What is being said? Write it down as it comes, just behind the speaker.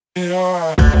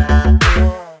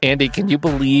Andy, can you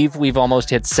believe we've almost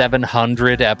hit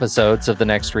 700 episodes of The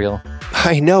Next Reel?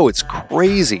 I know, it's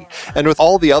crazy. And with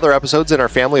all the other episodes in our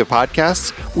family of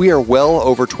podcasts, we are well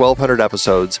over 1,200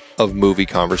 episodes of movie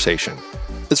conversation.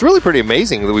 It's really pretty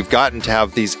amazing that we've gotten to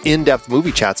have these in-depth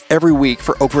movie chats every week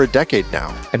for over a decade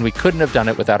now. And we couldn't have done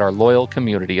it without our loyal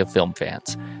community of film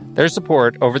fans. Their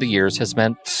support over the years has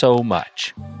meant so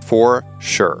much. For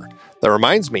sure. That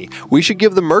reminds me, we should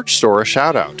give the merch store a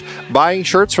shout out. Buying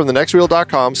shirts from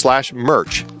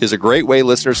thenextreel.com/merch is a great way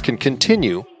listeners can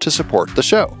continue to support the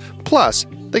show. Plus,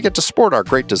 they get to sport our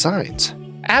great designs.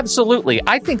 Absolutely.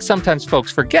 I think sometimes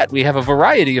folks forget we have a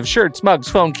variety of shirts, mugs,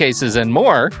 phone cases, and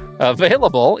more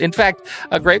available. In fact,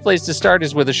 a great place to start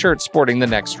is with a shirt sporting the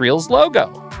Next Reel's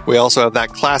logo. We also have that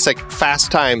classic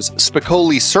Fast Times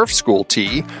Spicoli Surf School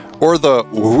tee, or the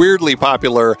weirdly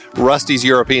popular Rusty's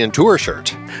European Tour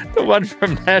shirt. The one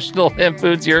from National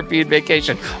Lampoon's European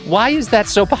Vacation. Why is that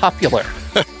so popular?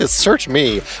 Search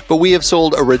me, but we have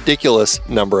sold a ridiculous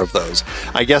number of those.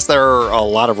 I guess there are a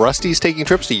lot of Rustys taking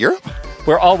trips to Europe?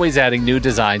 We're always adding new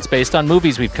designs based on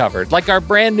movies we've covered, like our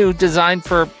brand new design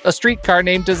for a streetcar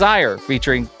named Desire,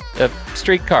 featuring a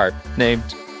streetcar named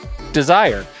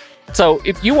Desire. So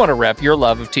if you want to rep your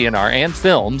love of TNR and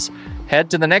films, head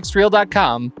to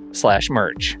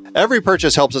thenextreel.com/merch. Every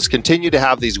purchase helps us continue to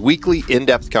have these weekly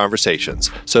in-depth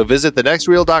conversations. So visit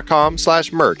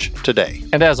thenextreel.com/merch today.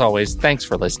 And as always, thanks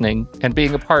for listening and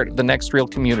being a part of the Next Reel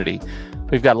community.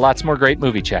 We've got lots more great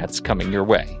movie chats coming your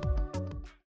way.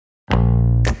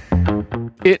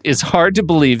 It is hard to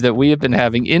believe that we have been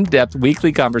having in-depth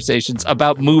weekly conversations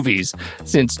about movies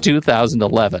since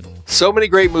 2011. So many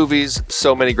great movies,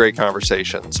 so many great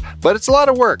conversations. But it's a lot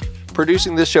of work.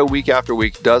 Producing this show week after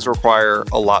week does require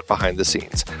a lot behind the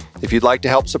scenes. If you'd like to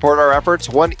help support our efforts,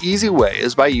 one easy way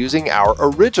is by using our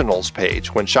Originals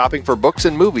page when shopping for books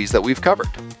and movies that we've covered.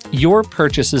 Your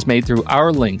purchases made through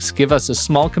our links give us a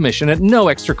small commission at no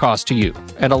extra cost to you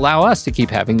and allow us to keep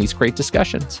having these great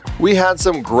discussions. We had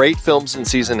some great films in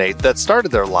Season 8 that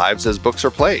started their lives as books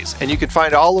or plays, and you can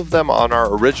find all of them on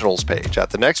our Originals page at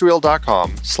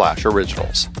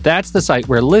thenextreel.com/originals. That's the site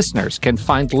where listeners can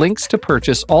find links to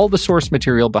purchase all the source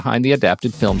material behind the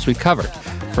adapted films we covered,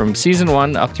 from Season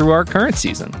 1 up through our current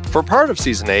season. For part of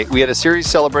Season 8, we had a series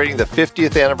celebrating the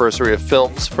 50th anniversary of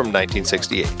films from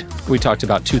 1968. We talked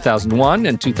about 2001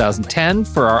 and 2010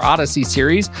 for our Odyssey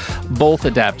series, both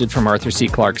adapted from Arthur C.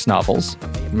 Clarke's novels.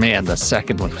 Man, the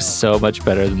second one was so much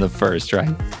better than the first,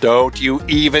 right? Don't you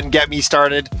even get me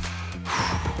started.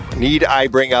 Need I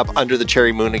bring up Under the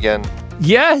Cherry Moon again?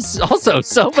 Yes, also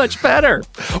so much better.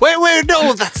 Wait,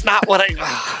 no, that's not what I...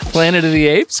 Planet of the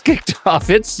Apes kicked off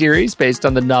its series based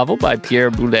on the novel by Pierre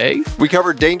Boulet. We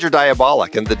covered Danger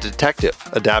Diabolik and The Detective,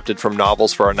 adapted from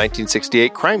novels for our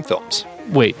 1968 crime films.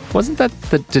 Wait, wasn't that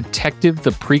The Detective, the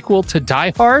prequel to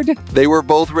Die Hard? They were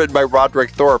both written by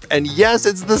Roderick Thorpe, and yes,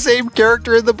 it's the same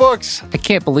character in the books. I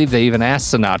can't believe they even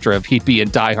asked Sinatra if he'd be in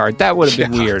Die Hard. That would have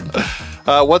been weird.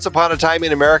 Once Upon a Time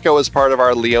in America was part of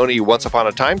our Leone Once Upon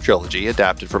a Time trilogy,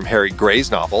 adapted from Harry Gray's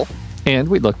novel. And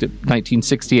we looked at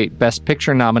 1968 Best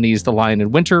Picture nominees The Lion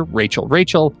in Winter, Rachel,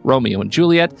 Romeo and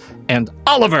Juliet, and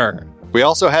Oliver! We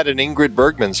also had an Ingrid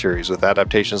Bergman series with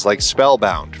adaptations like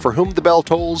Spellbound, For Whom the Bell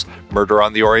Tolls, Murder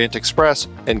on the Orient Express,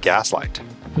 and Gaslight.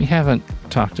 We haven't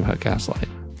talked about Gaslight.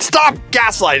 Stop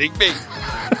gaslighting me!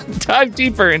 Dive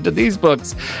deeper into these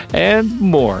books and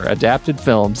more adapted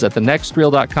films at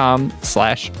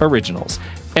thenextreel.com/originals.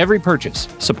 Every purchase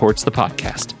supports the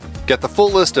podcast. Get the full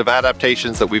list of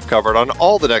adaptations that we've covered on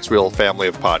all the Next Reel family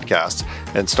of podcasts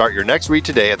and start your next read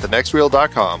today at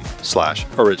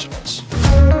thenextreel.com/originals.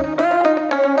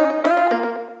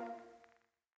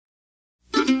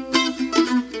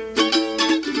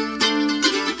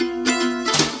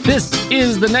 This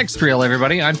is The Next Reel,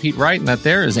 everybody. I'm Pete Wright, and that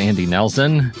there is Andy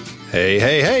Nelson.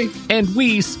 Hey. And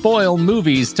we spoil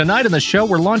movies. Tonight on the show,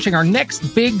 we're launching our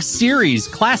next big series,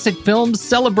 Classic Films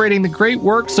Celebrating the Great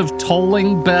Works of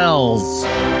Tolling Bells. All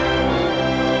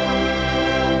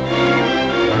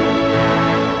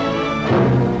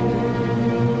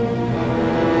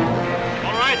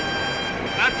right.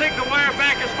 Now take the wire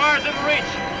back as far as it'll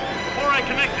reach before I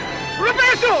connect it.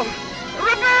 Roberto!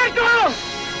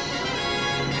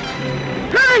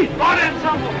 Hey! On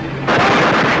ensemble!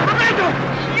 Roberto!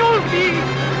 You'll be...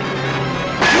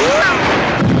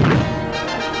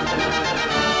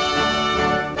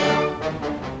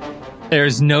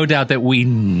 There's no doubt that we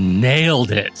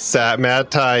nailed it.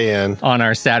 Sat-Mat tie-in. On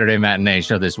our Saturday matinee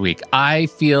show this week. I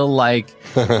feel like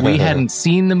we hadn't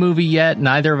seen the movie yet.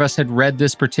 Neither of us had read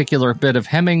this particular bit of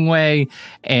Hemingway,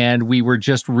 and we were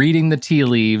just reading the tea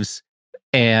leaves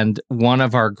And one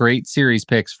of our great series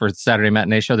picks for Saturday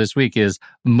Matinee Show this week is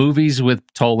movies with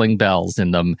tolling bells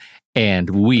in them. And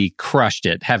we crushed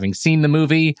it. Having seen the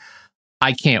movie,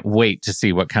 I can't wait to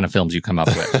see what kind of films you come up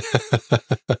with.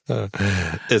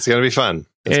 It's going to be fun.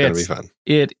 It's going to be fun.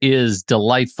 It is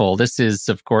delightful. This is,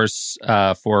 of course,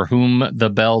 For Whom the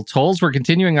Bell Tolls. We're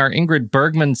continuing our Ingrid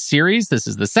Bergman series. This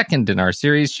is the second in our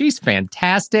series. She's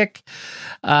fantastic.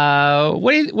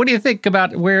 What do you think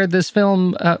about where this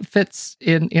film fits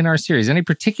in our series? Any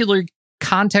particular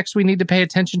context we need to pay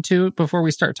attention to before we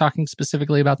start talking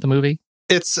specifically about the movie?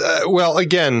 It's, well,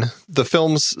 again, the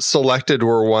films selected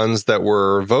were ones that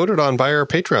were voted on by our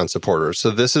Patreon supporters.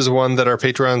 So this is one that our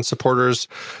Patreon supporters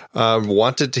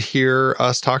wanted to hear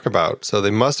us talk about. So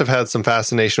they must have had some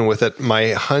fascination with it.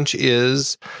 My hunch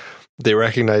is they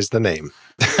recognize the name.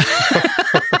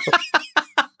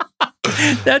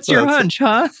 That's your hunch,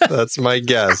 huh? That's my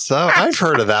guess. I've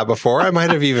heard of that before. I might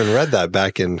have even read that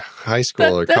back in high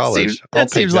school or college.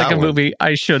 That seems like a movie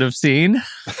I should have seen.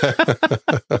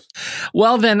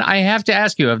 Well, then I have to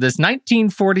ask you, of this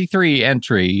 1943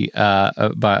 entry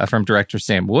from director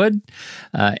Sam Wood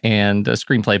and a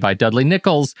screenplay by Dudley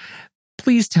Nichols,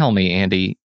 please tell me,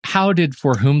 Andy, how did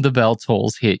For Whom the Bell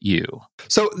Tolls hit you?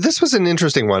 So this was an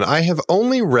interesting one. I have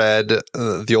only read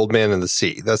The Old Man and the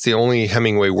Sea. That's the only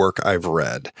Hemingway work I've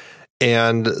read.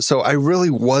 And so I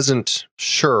really wasn't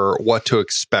sure what to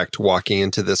expect walking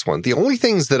into this one. The only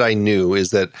things that I knew is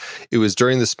that it was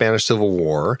during the Spanish Civil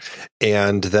War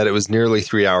and that it was nearly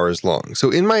 3 hours long.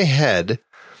 So in my head,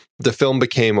 the film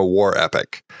became a war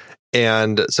epic.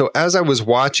 And so as I was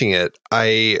watching it,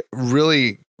 I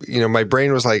really, my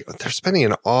brain was like, they're spending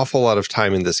an awful lot of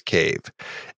time in this cave.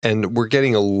 And we're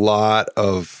getting a lot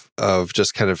of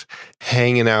just kind of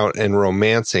hanging out and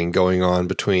romancing going on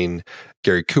between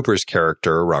Gary Cooper's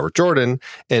character, Robert Jordan,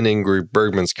 and Ingrid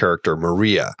Bergman's character,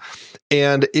 Maria.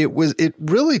 And it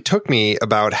really took me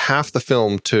about half the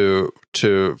film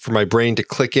for my brain to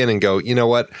click in and go, you know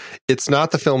what? It's not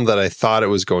the film that I thought it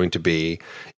was going to be.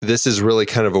 This is really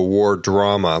kind of a war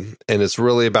drama. And it's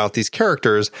really about these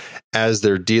characters as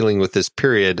they're dealing with this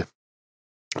period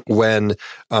when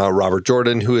Robert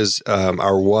Jordan, who is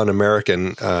our one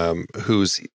American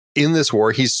who's in this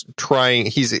war, he's kind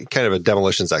of a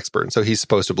demolitions expert. And so he's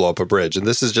supposed to blow up a bridge. And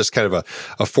this is just kind of a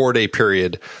 4-day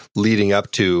period leading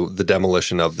up to the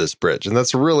demolition of this bridge. And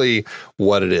that's really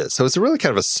what it is. So it's really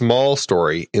kind of a small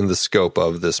story in the scope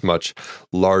of this much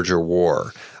larger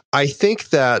war. I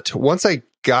think that once I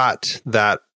got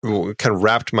that, kind of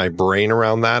wrapped my brain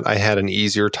around that, I had an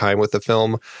easier time with the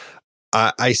film.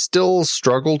 I still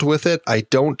struggled with it.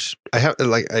 Like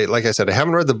I said, I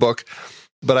haven't read the book.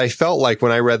 But I felt like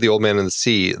when I read The Old Man and the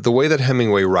Sea, the way that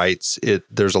Hemingway writes,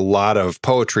 there's a lot of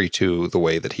poetry to the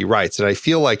way that he writes. And I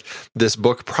feel like this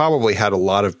book probably had a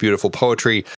lot of beautiful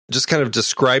poetry, just kind of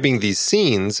describing these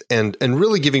scenes and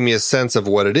really giving me a sense of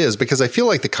what it is. Because I feel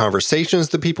like the conversations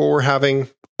that people were having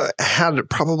had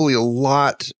probably a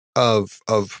lot of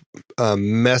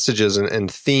messages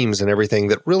and themes and everything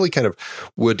that really kind of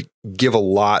would give a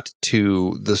lot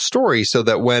to the story, so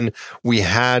that when we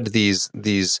had these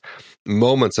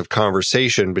moments of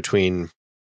conversation between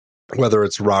whether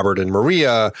it's Robert and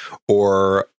Maria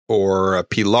or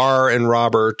Pilar and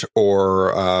Robert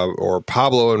or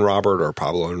Pablo and Robert or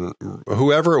Pablo and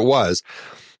whoever it was,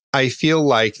 I feel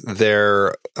like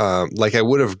like I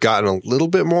would have gotten a little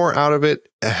bit more out of it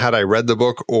had I read the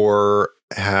book, or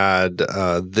had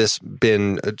this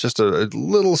been just a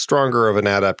little stronger of an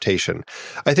adaptation.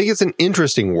 I think it's an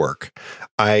interesting work.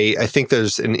 I think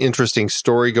there's an interesting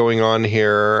story going on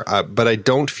here, but I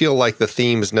don't feel like the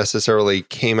themes necessarily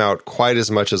came out quite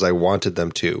as much as I wanted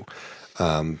them to.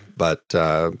 But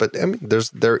I mean,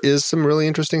 there is some really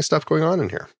interesting stuff going on in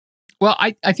here. Well,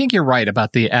 I think you're right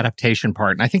about the adaptation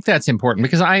part, and I think that's important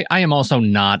because I am also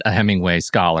not a Hemingway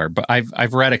scholar, but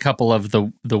I've read a couple of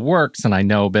the works, and I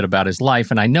know a bit about his life,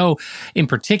 and I know in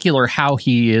particular how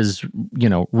he is,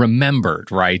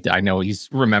 remembered. Right? I know he's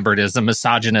remembered as a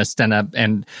misogynist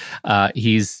and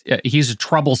he's a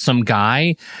troublesome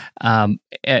guy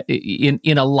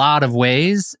in a lot of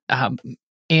ways,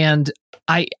 and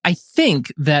I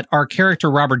think that our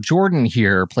character, Robert Jordan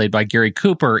here, played by Gary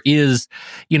Cooper, is,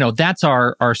 that's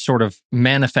our sort of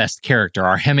manifest character,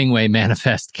 our Hemingway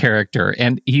manifest character.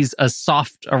 And he's a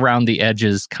soft around the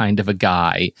edges kind of a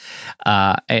guy.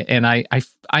 And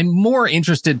I'm more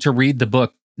interested to read the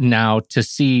book now to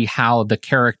see how the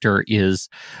character is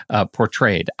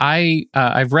portrayed.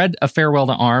 I've read A Farewell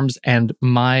to Arms, and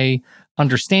my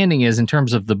understanding is in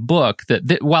terms of the book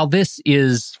that while this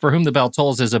is For Whom the Bell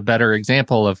Tolls is a better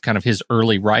example of kind of his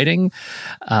early writing,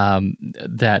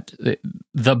 that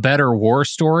the better war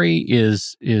story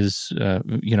is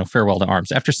Farewell to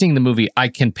Arms. After seeing the movie, I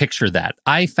can picture that.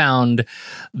 I found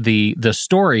the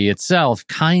story itself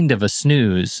kind of a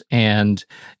snooze, and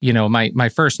my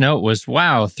first note was,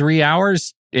 wow, 3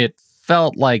 hours. It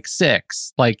felt like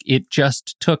 6. Like, it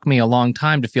just took me a long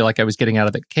time to feel like I was getting out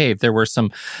of the cave. There were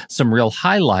some real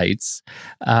highlights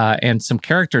and some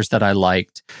characters that I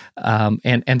liked,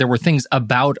 and there were things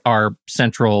about our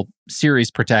central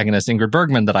series protagonist Ingrid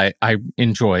Bergman that I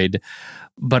enjoyed.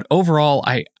 But overall,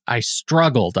 I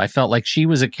struggled. I felt like she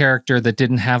was a character that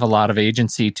didn't have a lot of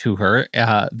agency to her.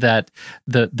 That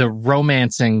the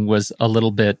romancing was a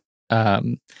little bit.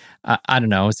 I don't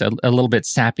know, it's a little bit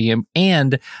sappy.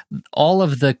 And all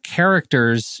of the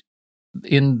characters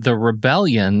in the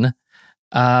rebellion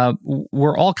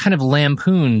were all kind of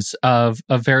lampoons of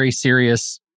a very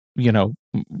serious,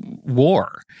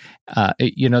 war.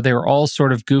 They were all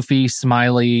sort of goofy,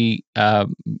 smiley,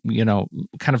 kind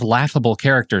of laughable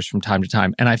characters from time to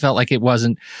time. And I felt like I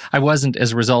wasn't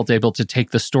as a result able to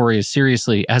take the story as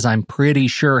seriously as I'm pretty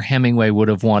sure Hemingway would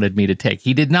have wanted me to take.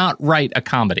 He did not write a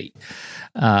comedy.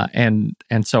 And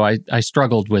so I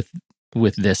struggled with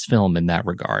this film in that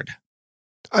regard.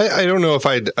 I don't know if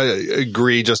I'd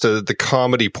agree just at the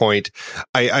comedy point.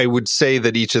 I would say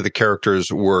that each of the characters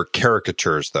were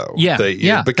caricatures, though. Yeah,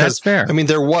 because, that's fair. I mean,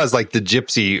 there was, like, the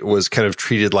gypsy was kind of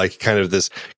treated like kind of this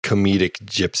comedic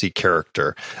gypsy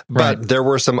character. But Right. there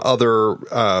were some other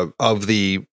of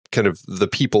the kind of the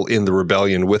people in the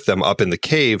rebellion with them up in the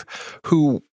cave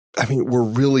who, I mean, were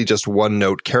really just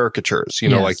one-note caricatures.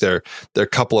 Yes. Like there a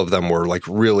couple of them were like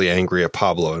really angry at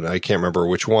Pablo, and I can't remember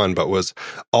which one, but was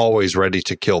always ready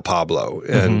to kill Pablo.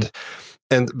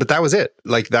 But that was it.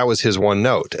 Like, that was his one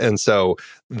note. And so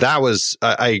that was,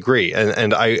 I agree.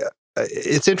 And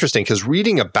it's interesting because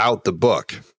reading about the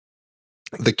book,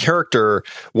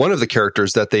 one of the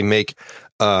characters that they make,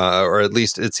 or at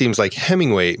least it seems like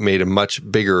Hemingway made a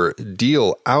much bigger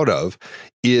deal out of,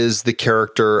 is the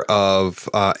character of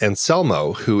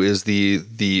Anselmo, who is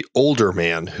the older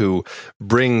man who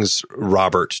brings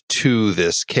Robert to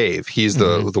this cave. He's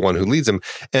the one who leads him,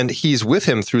 and he's with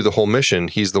him through the whole mission.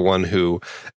 He's the one who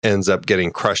ends up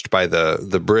getting crushed by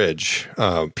the bridge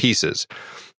pieces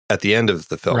at the end of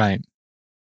the film. Right.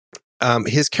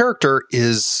 His character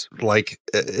is like,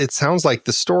 it sounds like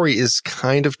the story is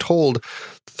kind of told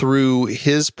through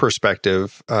his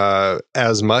perspective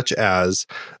as much as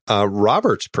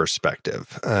Robert's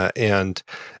perspective. And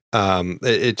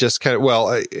it just kind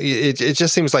of, it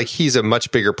just seems like he's a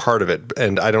much bigger part of it.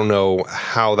 And I don't know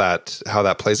how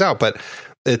that plays out, but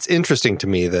it's interesting to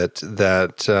me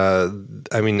that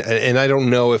I mean, and I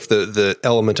don't know if the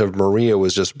element of Maria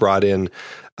was just brought in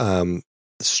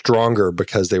stronger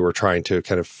because they were trying to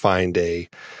kind of find a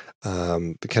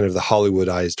kind of the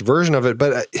Hollywoodized version of it.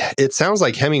 But it sounds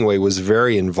like Hemingway was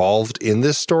very involved in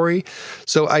this story.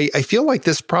 So I feel like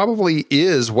this probably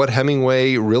is what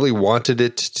Hemingway really wanted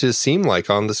it to seem like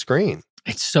on the screen.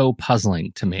 It's so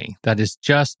puzzling to me. That is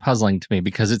just puzzling to me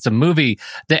because it's a movie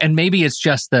that, and maybe it's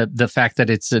just the fact that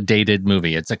it's a dated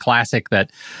movie. It's a classic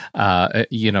that,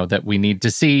 that we need to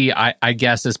see, I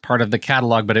guess, as part of the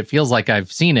catalog, but it feels like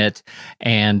I've seen it.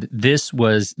 And this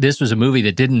was a movie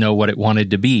that didn't know what it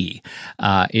wanted to be.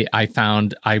 I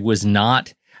found I was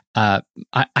not, I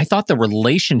thought the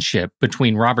relationship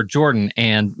between Robert Jordan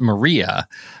and Maria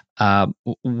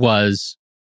was,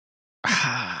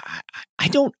 I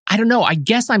don't know. I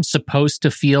guess I'm supposed to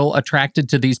feel attracted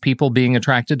to these people being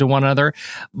attracted to one another,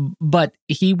 but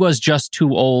he was just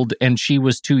too old and she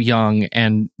was too young,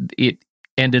 and it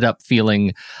ended up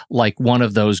feeling like one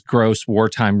of those gross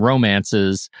wartime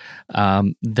romances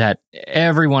that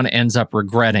everyone ends up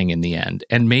regretting in the end.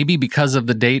 And maybe because of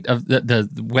the date of the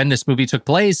when this movie took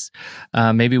place,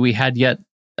 maybe we had yet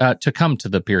to come to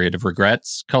the period of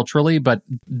regrets culturally, but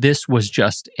this was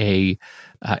just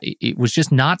it was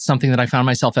just not something that I found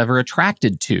myself ever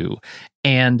attracted to.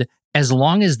 And as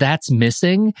long as that's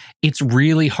missing, it's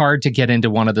really hard to get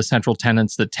into one of the central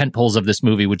tenets, the tentpoles of this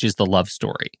movie, which is the love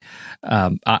story.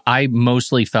 I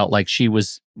mostly felt like she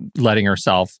was letting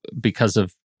herself, because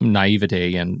of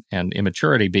naivete and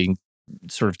immaturity, being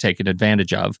sort of taken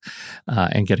advantage of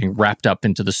and getting wrapped up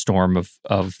into the storm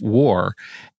of war.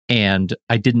 And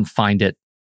I didn't find it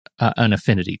an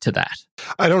affinity to that.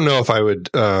 I don't know if I would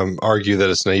argue that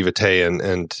it's naivete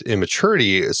and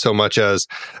immaturity so much as,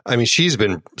 I mean, she's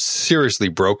been seriously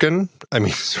broken. I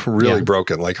mean, really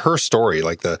broken. Like her story,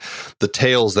 like the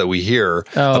tales that we hear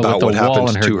about what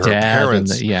happened to her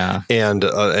parents, and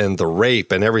the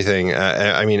rape and everything.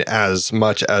 I mean, as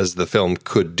much as the film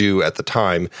could do at the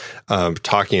time,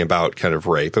 talking about kind of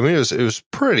rape. I mean, it was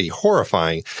pretty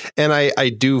horrifying, and I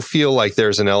do feel like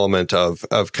there's an element of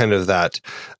kind of that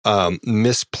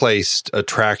misplaced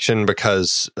attraction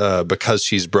because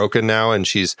she's broken now and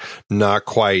she's not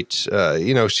quite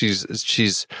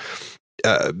she's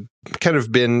kind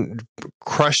of been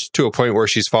crushed to a point where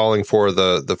she's falling for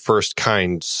the first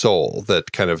kind soul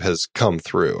that kind of has come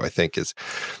through, I think is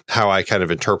how I kind of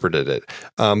interpreted it.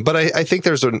 But I think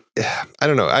there's I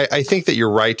don't know. I think that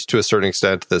you're right to a certain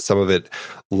extent that some of it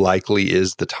likely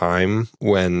is the time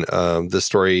when the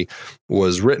story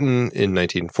was written in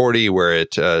 1940, where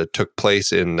it took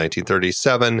place in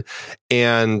 1937.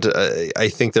 And I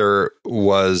think there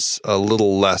was a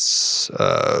little less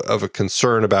of a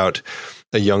concern about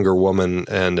a younger woman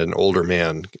and an older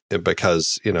man,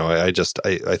 because, I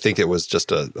think it was just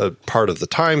a part of the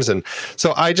times. And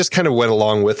so I just kind of went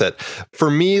along with it. For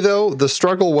me, though, the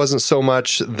struggle wasn't so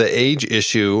much the age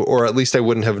issue, or at least I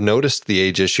wouldn't have noticed the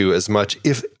age issue as much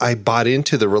if I bought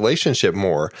into the relationship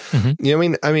more.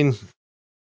 Mm-hmm. I mean,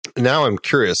 now I'm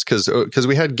curious because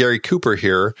we had Gary Cooper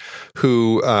here,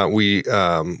 who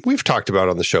we've talked about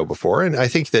on the show before, and I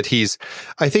think he's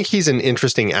an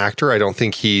interesting actor. I don't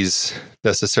think he's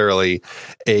necessarily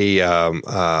a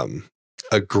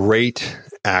great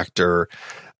actor,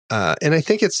 and I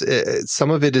think it's some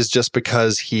of it is just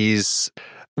because he's.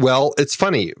 Well, it's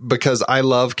funny because I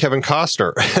love Kevin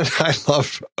Costner, and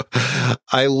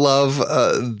I love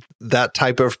that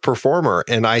type of performer,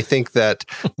 and I think that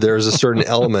there's a certain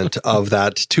element of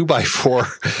that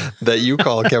 2x4 that you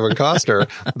call Kevin Costner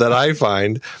that I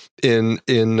find in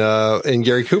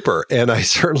Gary Cooper, and I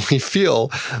certainly feel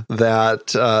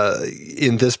that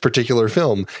in this particular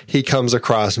film he comes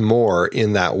across more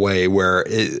in that way, where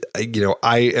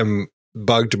I am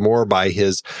bugged more by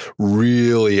his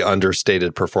really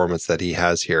understated performance that he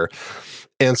has here.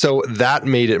 And so that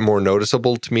made it more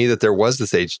noticeable to me that there was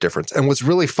this age difference. And what's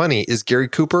really funny is Gary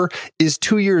Cooper is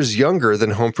 2 years younger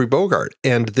than Humphrey Bogart.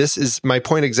 And this is my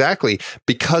point exactly.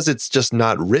 Because it's just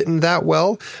not written that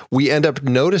well, we end up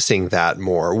noticing that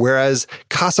more. Whereas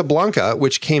Casablanca,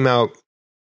 which came out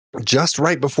just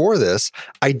right before this,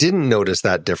 I didn't notice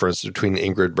that difference between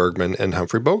Ingrid Bergman and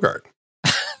Humphrey Bogart.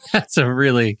 That's a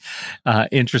really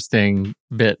interesting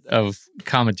bit of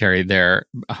commentary there.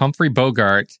 Humphrey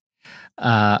Bogart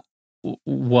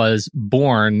was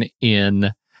born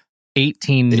in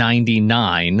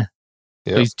 1899.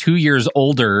 Yep. He's 2 years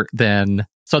older than...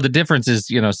 So the difference is,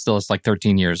 still it's like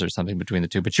 13 years or something between the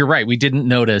two. But you're right. We didn't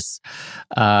notice...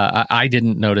 I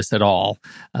didn't notice at all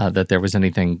that there was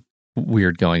anything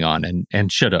weird going on,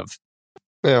 and should have.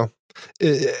 Yeah.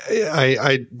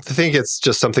 I think it's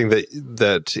just something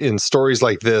that in stories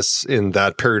like this, in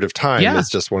that period of time, it's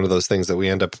just one of those things that we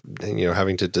end up,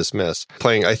 having to dismiss.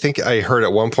 Playing, I think I heard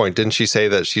at one point, didn't she say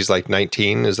that she's like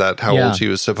 19? Is that how old she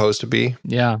was supposed to be?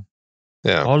 Yeah.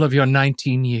 All of your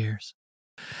 19 years.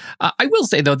 I will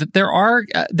say, though, that there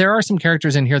are some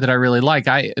characters in here that I really like.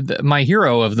 My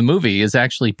hero of the movie is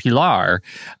actually Pilar,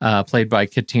 played by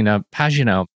Katina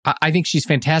Pagino. I think she's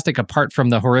fantastic apart from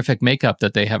the horrific makeup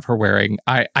that they have her wearing.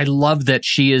 I love that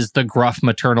she is the gruff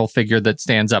maternal figure that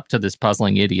stands up to this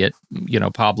puzzling idiot,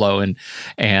 Pablo,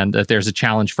 and that there's a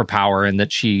challenge for power, and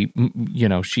that she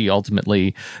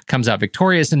ultimately comes out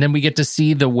victorious. And then we get to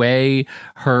see the way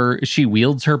she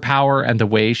wields her power and the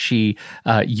way she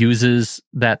uses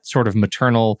that sort of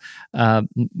maternal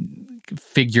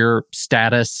figure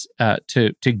status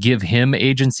to give him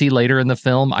agency later in the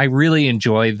film. I really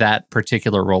enjoy that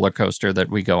particular roller coaster that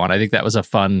we go on. I think that was a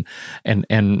fun and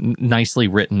nicely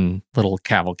written little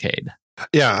cavalcade.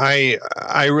 Yeah,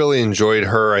 I really enjoyed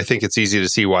her. I think it's easy to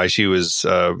see why she was,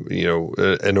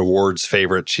 an awards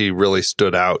favorite. She really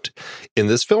stood out in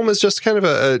this film as just kind of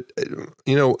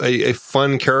a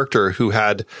fun character who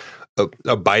had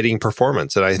a biting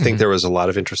performance. And I think there was a lot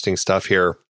of interesting stuff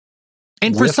here.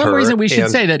 And for some reason, we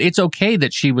should say that it's okay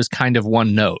that she was kind of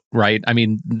one note, right? I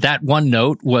mean, that one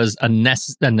note was a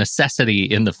necessity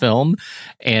in the film,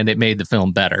 and it made the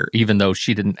film better, even though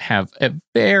she didn't have a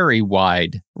very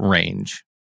wide range.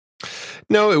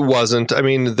 No, it wasn't. I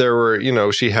mean, there were,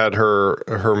 she had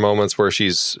her moments where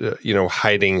she's,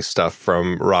 hiding stuff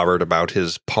from Robert about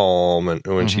his palm, and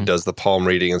when she does the palm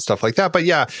reading and stuff like that. But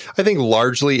yeah, I think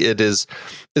largely it is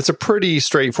it's a pretty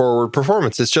straightforward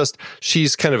performance. It's just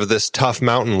she's kind of this tough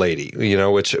mountain lady,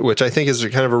 which I think is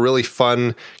kind of a really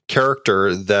fun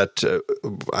character that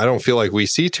I don't feel like we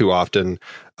see too often,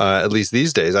 at least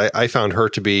these days. I found her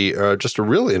to be just a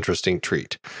really interesting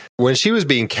treat. When she was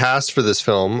being cast for this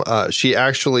film, she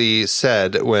actually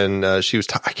said when she was,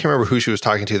 I can't remember who she was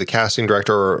talking to, the casting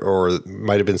director or it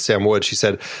might have been Sam Wood. She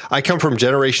said, "I come from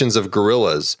generations of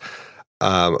guerrillas.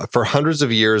 For hundreds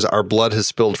of years, our blood has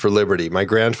spilled for liberty. My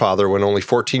grandfather, when only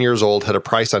 14 years old, had a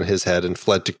price on his head and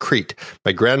fled to Crete.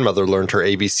 My grandmother learned her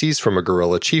ABCs from a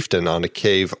guerrilla chieftain on a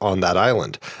cave on that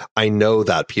island. I know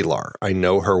that Pilar. I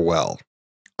know her well."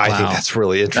 I think that's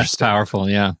really interesting. That's powerful.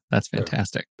 Yeah, that's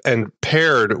fantastic. And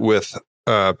paired with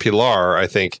Pilar, I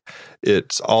think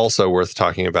it's also worth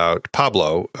talking about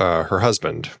Pablo, her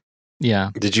husband.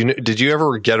 Yeah. Did you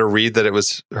ever get a read that it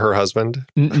was her husband?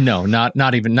 No, not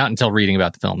until reading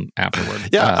about the film afterward.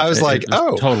 Yeah, I was like,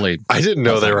 totally. I didn't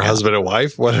know they were husband and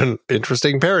wife. What an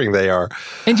interesting pairing they are.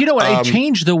 And you know what? It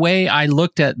changed the way I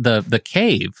looked at the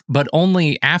cave, but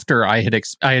only after I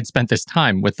had spent this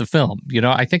time with the film.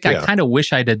 I think I kind of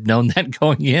wish I had known that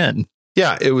going in.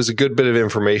 Yeah, it was a good bit of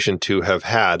information to have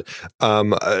had,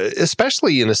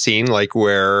 especially in a scene like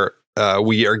where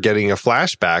we are getting a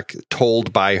flashback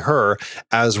told by her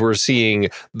as we're seeing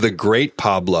the great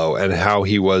Pablo and how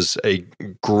he was a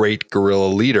great guerrilla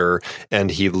leader and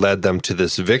he led them to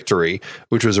this victory,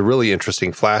 which was a really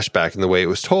interesting flashback in the way it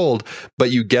was told.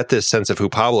 But you get this sense of who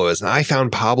Pablo is. And I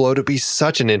found Pablo to be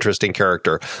such an interesting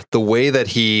character. The way that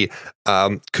he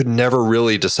could never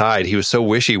really decide. He was so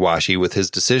wishy-washy with his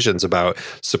decisions about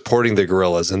supporting the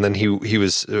guerrillas. And then he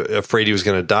was afraid he was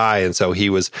going to die. And so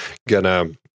he was going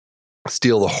to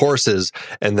steal the horses,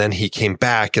 and then he came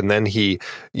back, and then he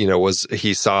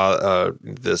saw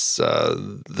this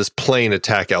plane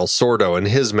attack El Sordo and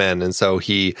his men, and so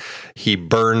he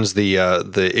burns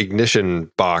the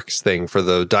ignition box thing for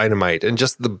the dynamite, and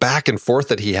just the back and forth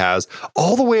that he has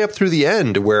all the way up through the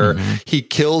end, where he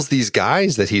kills these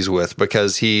guys that he's with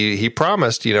because he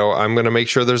promised, I'm going to make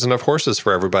sure there's enough horses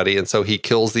for everybody, and so he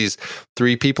kills these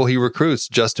 3 people he recruits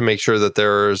just to make sure that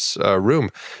there's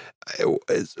room.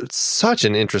 It's such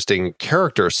an interesting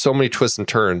character, so many twists and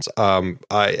turns.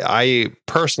 I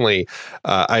personally,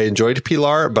 I enjoyed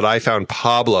Pilar, but I found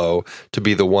Pablo to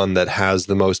be the one that has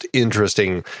the most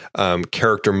interesting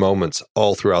character moments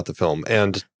all throughout the film.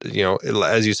 And,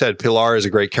 as you said, Pilar is a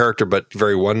great character, but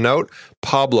very one note.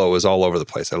 Pablo is all over the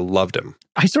place. I loved him.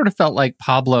 I sort of felt like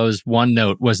Pablo's one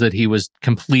note was that he was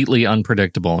completely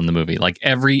unpredictable in the movie. Like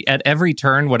at every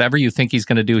turn, whatever you think he's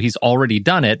going to do, he's already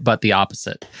done it, but the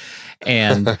opposite.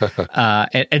 And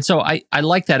and so I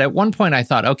like that. At one point I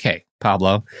thought, okay,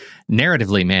 Pablo,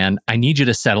 narratively, man, I need you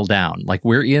to settle down. Like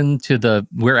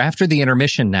we're after the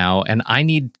intermission now, and I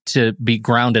need to be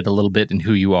grounded a little bit in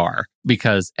who you are,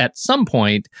 because at some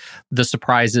point the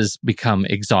surprises become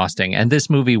exhausting. And this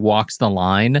movie walks the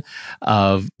line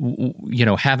of,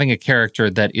 having a character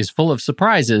that is full of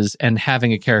surprises and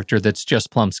having a character that's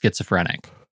just plumb schizophrenic.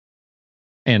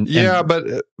 But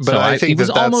so I think it was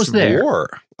that's almost there. War.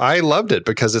 I loved it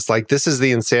because it's like, this is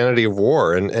the insanity of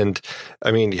war. And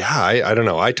I mean, I don't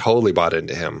know. I totally bought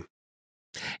into him.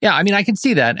 Yeah, I mean, I can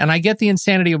see that. And I get the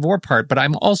insanity of war part, but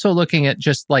I'm also looking at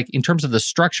just like in terms of the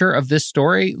structure of this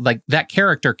story, like that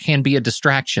character can be a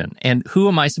distraction. And who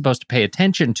am I supposed to pay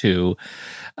attention to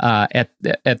at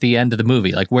the end of the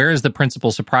movie? Like, where is the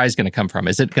principal surprise going to come from?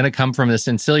 Is it going to come from this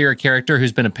ancillary character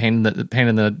who's been a pain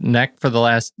in the neck for the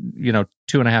last,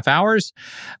 2.5 hours?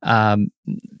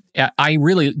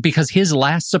 Because his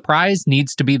last surprise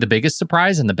needs to be the biggest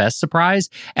surprise and the best surprise.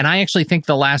 And I actually think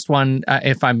the last one,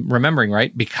 if I'm remembering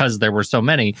right, because there were so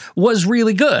many, was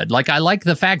really good. Like, I like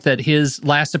the fact that his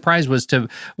last surprise was the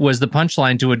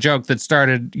punchline to a joke that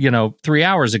started, 3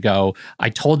 hours ago. I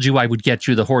told you I would get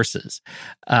you the horses.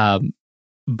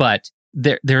 But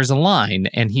there's a line,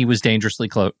 and he was dangerously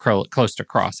close to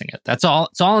crossing it. That's all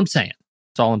I'm saying.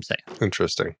 That's all I'm saying.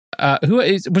 Interesting.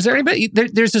 Was there anybody?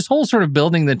 There's this whole sort of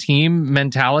building the team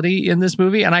mentality in this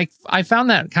movie, and I found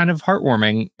that kind of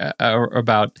heartwarming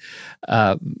about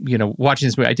watching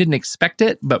this movie. I didn't expect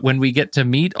it, but when we get to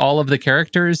meet all of the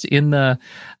characters in the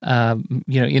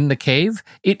in the cave,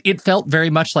 it felt very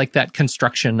much like that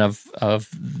construction of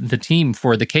the team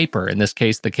for the caper. In this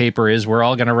case, the caper is we're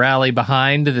all going to rally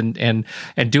behind and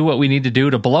do what we need to do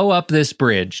to blow up this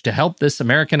bridge, to help this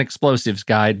American explosives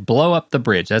guy blow up the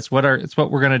bridge. That's what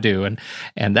we're going to do.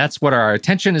 And that's what our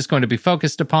attention is going to be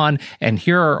focused upon. And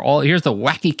here's the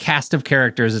wacky cast of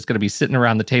characters that's going to be sitting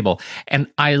around the table. And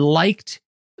I liked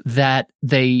that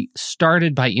they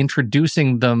started by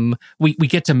introducing them. We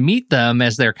get to meet them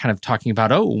as they're kind of talking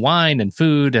about, wine and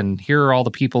food, and here are all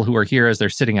the people who are here as they're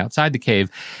sitting outside the cave.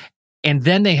 And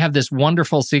then they have this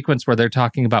wonderful sequence where they're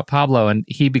talking about Pablo, and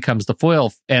he becomes the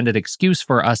foil and an excuse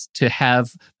for us to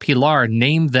have Pilar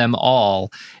name them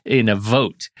all in a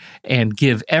vote and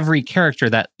give every character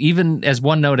that, even as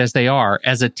one note as they are,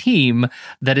 as a team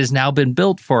that has now been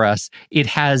built for us, it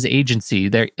has agency.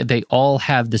 They all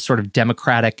have this sort of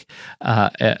democratic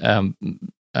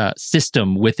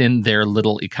system within their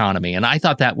little economy. And I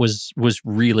thought that was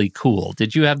really cool.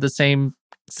 Did you have the same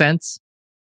sense?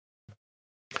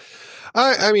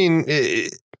 I mean,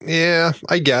 yeah,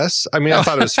 I guess. I mean, I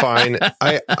thought it was fine.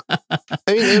 I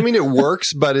mean, it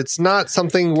works, but it's not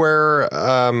something where,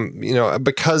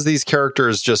 because these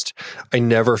characters I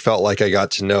never felt like I got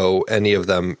to know any of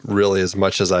them really as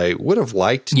much as I would have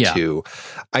liked to.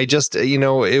 I just,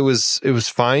 it was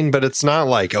fine, but it's not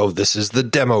like, this is the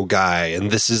demo guy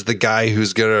and this is the guy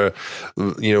who's going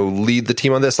to, lead the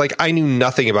team on this. Like, I knew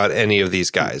nothing about any of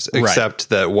these guys except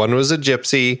that one was a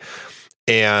gypsy.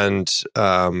 And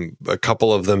a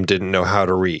couple of them didn't know how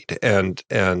to read,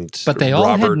 but they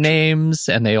all had names,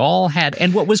 and they all had.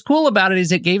 And what was cool about it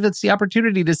is it gave us the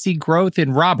opportunity to see growth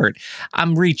in Robert.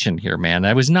 I'm reaching here, man.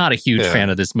 I was not a huge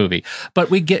fan of this movie, but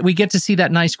we get to see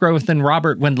that nice growth in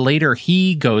Robert when later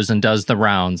he goes and does the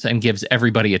rounds and gives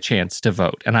everybody a chance to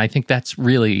vote. And I think that's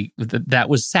really that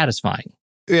was satisfying.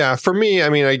 Yeah, for me, I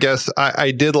mean, I guess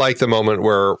I did like the moment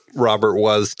where Robert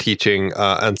was teaching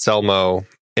Anselmo.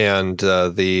 And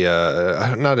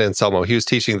not Anselmo, he was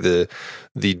teaching the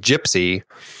gypsy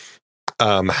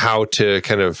how to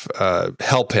kind of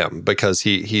help him, because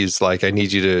he's like, I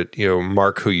need you to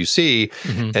mark who you see,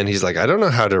 and he's like, I don't know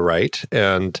how to write,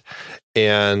 and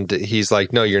he's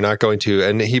like, no, you're not going to,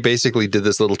 and he basically did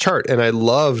this little chart, and I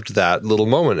loved that little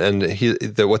moment, and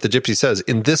what the gypsy says,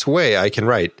 in this way I can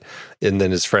write, and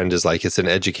then his friend is like, it's an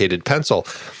educated pencil.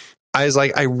 I was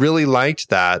like, I really liked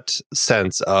that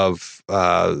sense of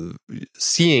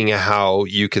seeing how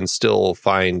you can still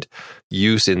find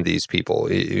use in these people,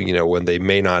 when they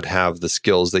may not have the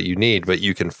skills that you need, but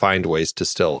you can find ways to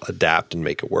still adapt and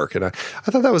make it work. And I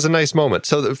thought that was a nice moment.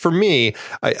 So for me,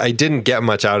 I didn't get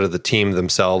much out of the team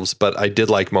themselves, but I did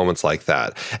like moments like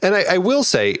that. And I will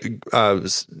say,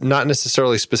 not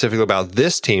necessarily specifically about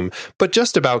this team, but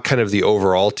just about kind of the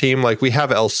overall team. Like, we have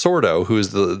El Sordo, who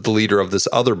is the leader of this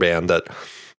other band that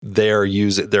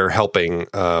they're helping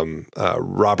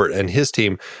Robert and his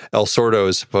team. El Sordo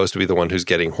is supposed to be the one who's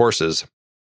getting horses,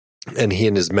 and he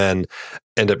and his men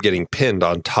end up getting pinned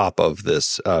on top of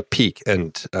this peak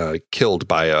and killed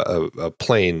by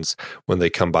planes when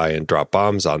they come by and drop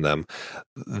bombs on them.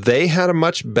 They had a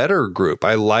much better group.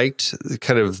 I liked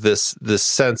kind of this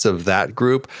sense of that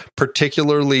group,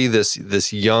 particularly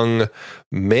this young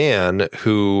man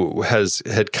who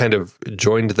had kind of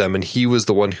joined them, and he was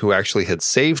the one who actually had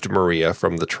saved Maria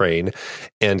from the train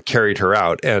and carried her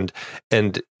out. And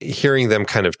hearing them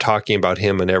kind of talking about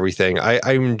him and everything,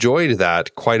 I enjoyed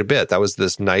that quite a bit. That was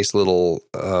this nice little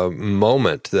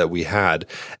moment that we had.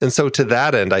 And so to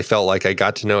that end, I felt like I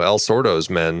got to know El Sordo's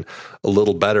men a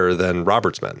little better than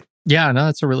Robert's men. Yeah, no,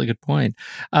 that's a really good point.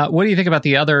 What do you think about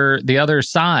the other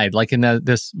side? Like in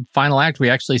this final act, we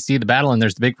actually see the battle, and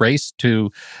there's the big race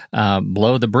to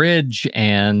blow the bridge,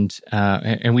 and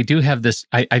we do have this.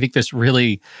 I think this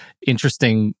really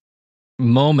interesting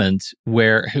moment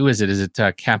where, who is it? Is it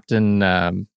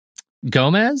Captain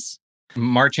Gomez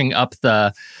marching up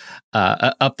the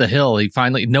hill? He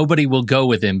finally, nobody will go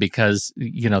with him because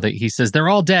he says they're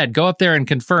all dead. Go up there and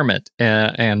confirm it.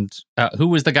 And who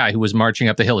was the guy who was marching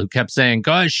up the hill who kept saying,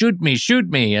 "God, shoot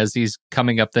me," as he's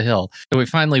coming up the hill? So we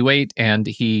finally wait, and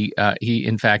he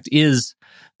in fact is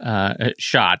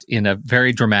shot in a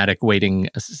very dramatic waiting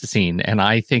scene. And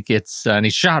I think and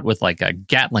he's shot with like a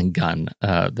Gatling gun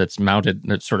that's mounted,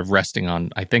 that's sort of resting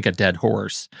on, I think, a dead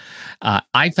horse.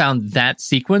 I found that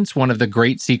sequence one of the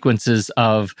great sequences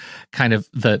of kind of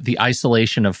the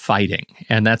isolation of fighting.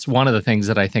 And that's one of the things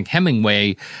that I think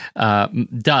Hemingway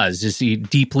does, is he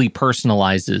deeply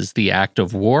personalizes the act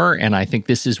of war. And I think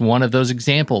this is one of those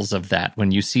examples of that, when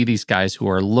you see these guys who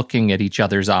are looking at each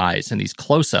other's eyes and these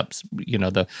close-ups,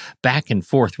 the back and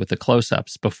forth with the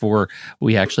close-ups before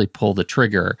we actually pull the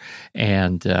trigger.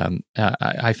 And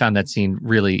I found that scene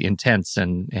really intense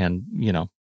and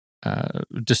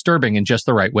disturbing in just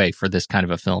the right way for this kind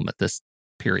of a film at this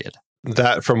period.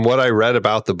 That, from what I read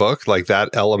about the book, like that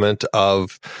element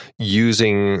of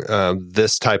using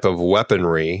this type of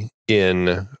weaponry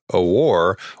in a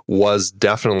war was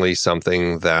definitely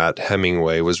something that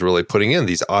Hemingway was really putting in,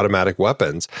 these automatic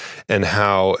weapons, and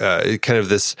how kind of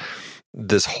this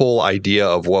this whole idea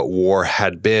of what war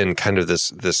had been, kind of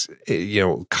this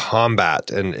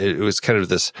combat, and it was kind of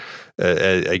this,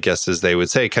 I guess, as they would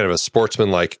say, kind of a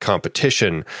sportsmanlike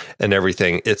competition and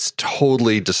everything. It's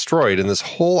totally destroyed, and this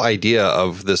whole idea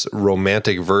of this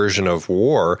romantic version of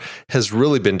war has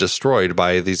really been destroyed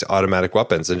by these automatic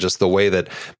weapons and just the way that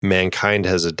mankind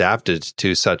has adapted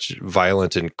to such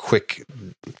violent and quick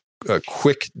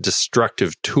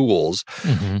destructive tools.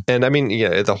 Mm-hmm. And I mean,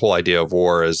 the whole idea of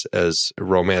war as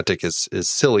romantic is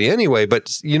silly anyway,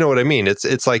 but you know what I mean?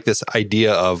 It's like this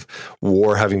idea of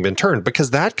war having been turned,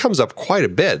 because that comes up quite a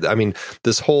bit. I mean,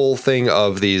 this whole thing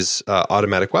of these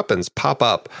automatic weapons pop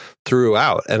up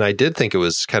throughout. And I did think it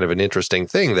was kind of an interesting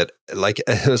thing that, like,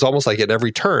 it was almost like at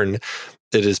every turn,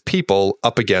 it is people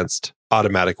up against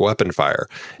automatic weapon fire.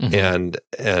 Mm-hmm.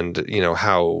 And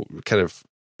how kind of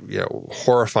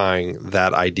horrifying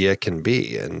that idea can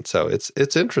be. And so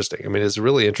it's interesting. I mean, it's a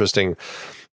really interesting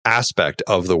aspect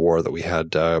of the war that we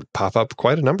had pop up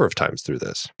quite a number of times through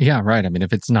this. Yeah, right. I mean,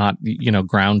 if it's not,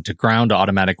 ground to ground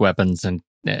automatic weapons, and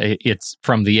it's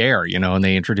from the air, and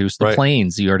they introduced the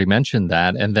planes. You already mentioned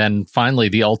that. And then finally,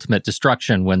 the ultimate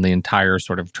destruction when the entire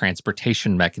sort of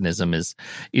transportation mechanism is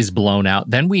blown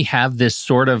out. Then we have this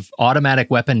sort of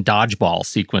automatic weapon dodgeball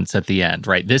sequence at the end,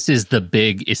 right? This is the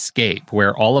big escape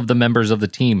where all of the members of the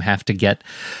team have to get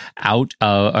out,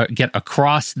 get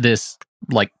across this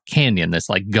like canyon, this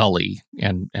like gully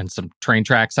and some train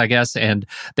tracks, I guess. And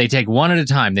they take one at a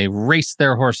time. They race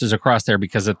their horses across there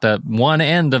because at the one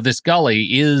end of this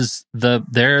gully is the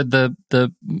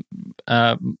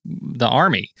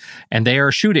army, and they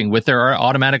are shooting with their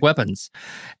automatic weapons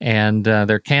and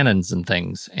their cannons and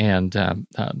things. And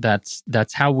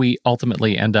that's how we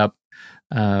ultimately end up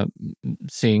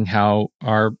seeing how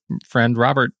our friend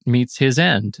Robert meets his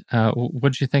end.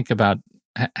 What did you think about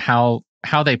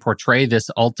how they portray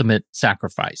this ultimate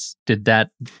sacrifice? Did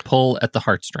that pull at the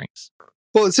heartstrings?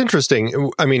 Well, it's interesting.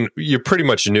 I mean, you pretty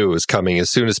much knew it was coming as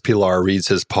soon as Pilar reads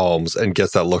his palms and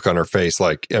gets that look on her face.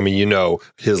 Like, I mean,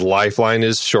 his lifeline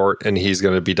is short and he's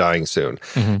going to be dying soon.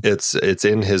 Mm-hmm. It's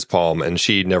in his palm, and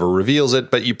she never reveals it,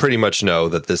 but you pretty much know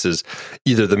that this is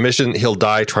either the mission, he'll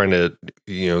die trying to,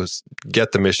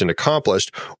 get the mission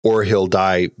accomplished, or he'll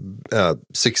die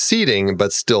succeeding,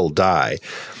 but still die.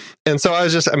 And so I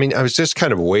was just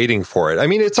kind of waiting for it. I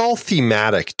mean, it's all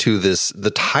thematic to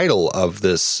the title of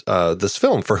this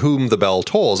film, For Whom the Bell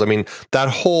Tolls. I mean, that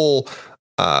whole,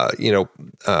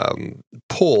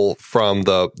 pull from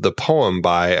the poem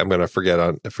by, I'm going to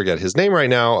forget his name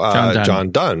right now,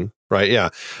 John Donne. Right. Yeah.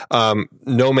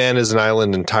 No man is an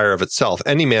island entire of itself.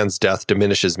 Any man's death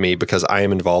diminishes me because I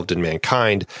am involved in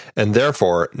mankind, and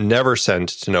therefore never send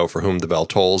to know for whom the bell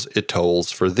tolls. It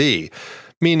tolls for thee.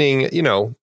 Meaning,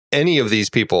 any of these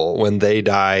people, when they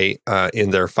die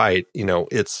in their fight,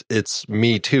 it's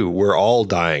me too. We're all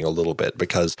dying a little bit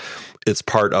because it's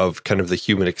part of kind of the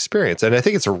human experience. And I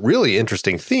think it's a really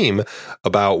interesting theme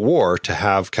about war to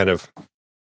have kind of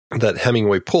that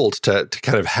Hemingway pulled to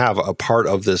kind of have a part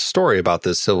of this story about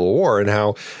this Civil War, and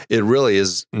how it really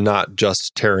is not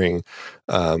just tearing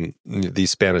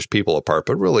these Spanish people apart,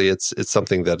 but really it's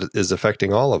something that is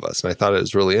affecting all of us. And I thought it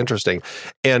was really interesting.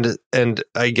 And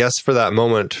I guess for that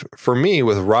moment, for me,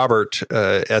 with Robert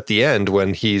at the end,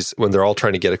 when they're all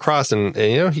trying to get across, and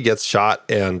he gets shot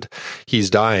and he's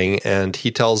dying, and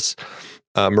he tells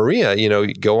Maria,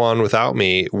 go on without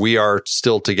me. We are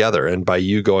still together. And by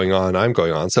you going on, I'm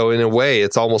going on. So in a way,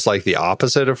 it's almost like the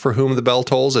opposite of For Whom the Bell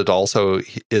Tolls.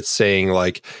 It's saying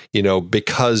like,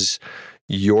 because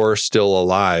you're still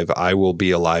alive, I will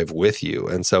be alive with you.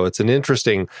 And so it's an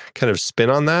interesting kind of spin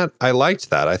on that. I liked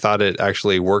that. I thought it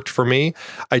actually worked for me.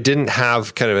 I didn't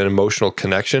have kind of an emotional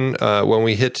connection when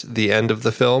we hit the end of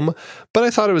the film, but I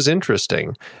thought it was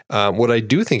interesting. What I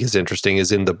do think is interesting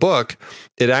is in the book,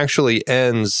 it actually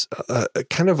ends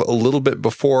kind of a little bit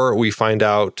before we find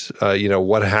out,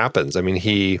 what happens. I mean,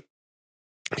 he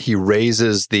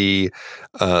raises the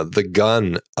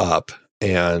gun up,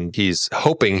 and he's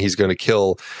hoping he's going to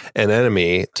kill an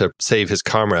enemy to save his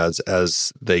comrades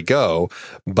as they go.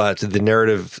 But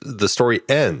the story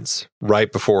ends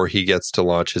right before he gets to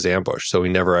launch his ambush. So we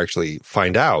never actually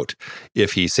find out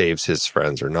if he saves his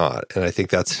friends or not. And I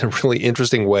think that's a really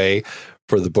interesting way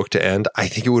for the book to end. I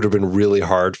think it would have been really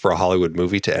hard for a Hollywood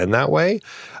movie to end that way.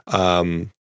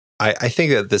 I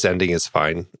think that this ending is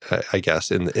fine, I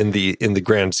guess, in the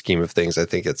grand scheme of things. I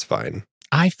think it's fine.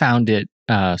 I found it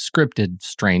scripted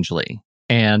strangely.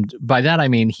 And by that, I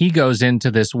mean, he goes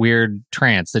into this weird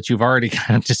trance that you've already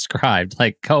kind of described.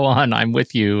 Like, go on, I'm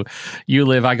with you. You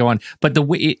live, I go on. But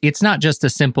it's not just a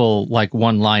simple, like,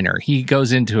 one-liner. He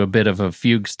goes into a bit of a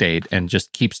fugue state and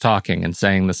just keeps talking and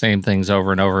saying the same things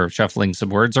over and over, shuffling some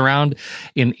words around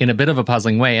in a bit of a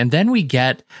puzzling way. And then we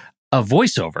get a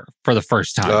voiceover for the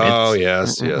first time. Oh,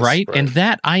 yes. Right? And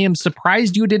that, I am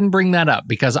surprised you didn't bring that up,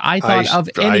 because I thought of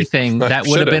anything that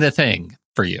would have been a thing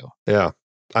for you. Yeah.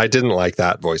 I didn't like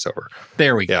that voiceover.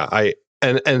 There we go. Yeah,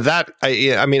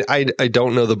 I mean, I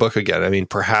don't know the book again. I mean,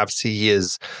 perhaps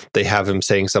they have him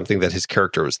saying something that his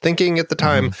character was thinking at the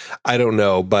time. I don't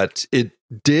know, but it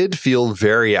did feel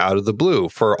very out of the blue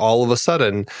for all of a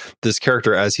sudden, this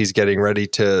character, as he's getting ready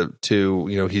to,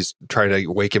 he's trying to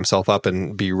wake himself up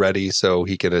and be ready so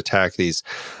he can attack these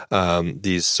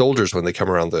soldiers when they come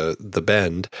around the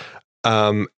bend.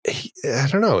 I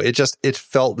don't know. It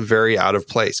felt very out of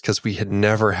place because we had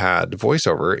never had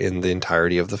voiceover in the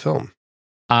entirety of the film.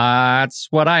 That's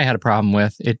what I had a problem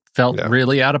with. It felt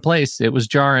really out of place. It was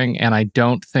jarring, and I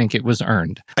don't think it was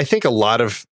earned. I think a lot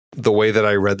of the way that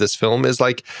I read this film is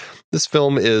like, this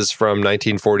film is from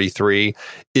 1943.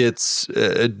 It's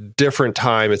a different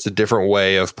time. It's a different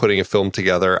way of putting a film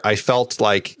together. I felt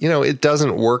like, it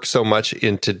doesn't work so much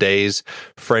in today's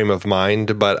frame of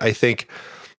mind, but I think,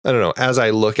 I don't know, as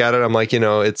I look at it, I'm like,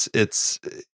 it's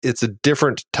a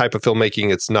different type of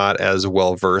filmmaking. It's not as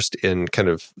well versed in kind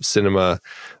of cinema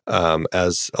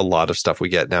as a lot of stuff we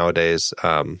get nowadays.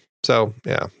 So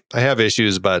yeah, I have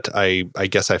issues, but I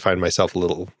guess I find myself a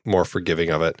little more forgiving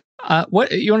of it.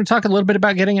 What you want to talk a little bit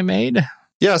about getting it made?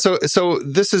 Yeah, so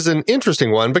this is an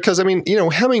interesting one because, I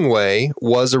memean, Hemingway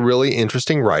was a really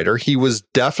interesting writer. He was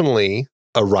definitely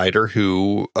a writer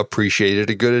who appreciated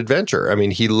a good adventure. I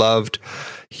mean, he liked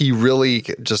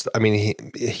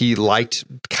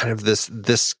kind of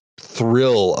this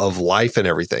thrill of life and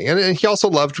everything. And he also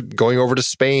loved going over to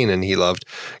Spain, and he loved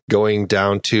going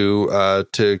down to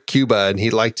Cuba, and he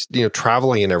liked,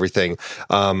 traveling and everything.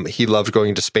 He loved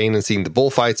going to Spain and seeing the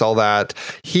bullfights, all that.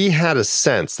 He had a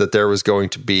sense that there was going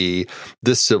to be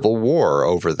this civil war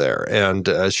over there.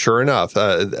 And sure enough,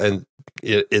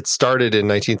 it started in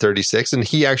 1936, and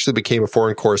he actually became a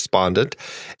foreign correspondent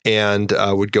and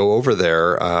would go over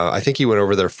there. I think he went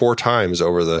over there 4 times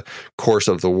over the course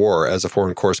of the war as a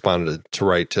foreign correspondent to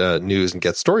write news and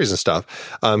get stories and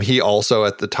stuff. He also,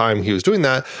 at the time he was doing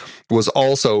that, was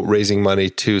also raising money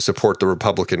to support the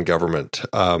Republican government.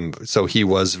 So he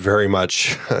was very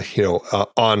much,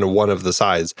 on one of the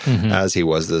sides as he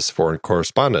was this foreign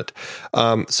correspondent.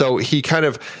 So he kind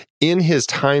of, in his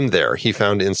time there, he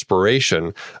found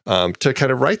inspiration to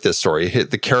kind of write this story.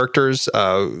 The characters,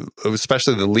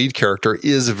 especially the lead character,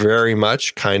 is very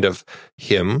much kind of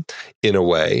him in a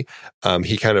way.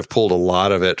 He kind of pulled a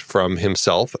lot of it from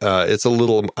himself. It's a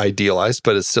little idealized,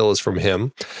 but it still is from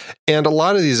him. And a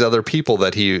lot of these other people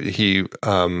that he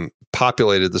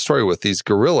populated the story with, these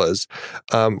guerrillas,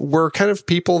 were kind of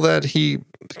people that he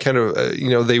kind of,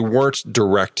 they weren't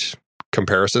direct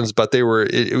comparisons, but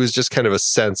it was just kind of a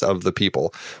sense of the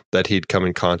people that he'd come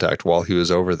in contact while he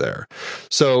was over there.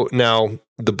 So now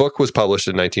the book was published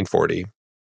in 1940.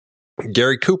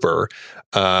 Gary Cooper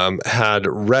had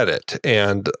read it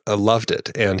and loved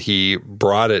it, and he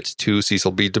brought it to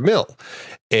Cecil B. DeMille.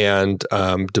 And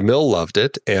DeMille loved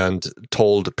it and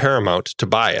told Paramount to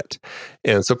buy it.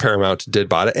 And so Paramount did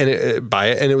buy it,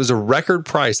 and it was a record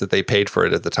price that they paid for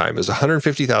it at the time. It was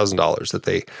 $150,000 that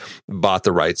they bought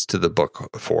the rights to the book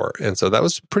for. And so that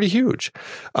was pretty huge.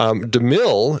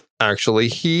 DeMille, actually,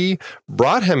 he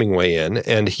brought Hemingway in,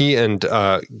 and he and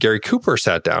Gary Cooper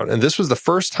sat down. And this was the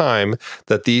first time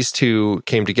that these two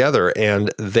came together,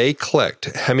 and they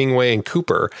clicked. Hemingway and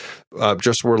Cooper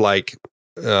just were like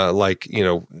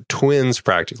twins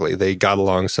practically. They got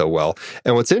along so well.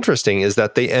 And what's interesting is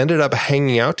that they ended up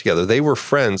hanging out together. They were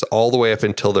friends all the way up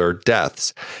until their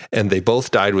deaths. And they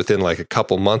both died within like a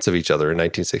couple months of each other in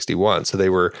 1961. So they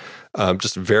were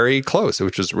just very close,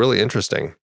 which was really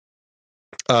interesting.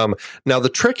 Now,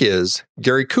 the trick is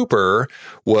Gary Cooper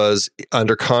was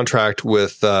under contract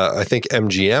with, I think,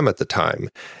 MGM at the time,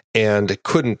 and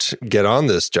couldn't get on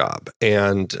this job.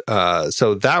 And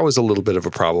so that was a little bit of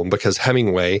a problem because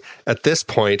Hemingway, at this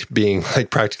point, being like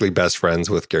practically best friends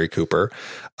with Gary Cooper,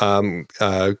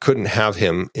 couldn't have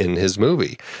him in his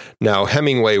movie. Now,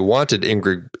 Hemingway wanted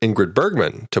Ingrid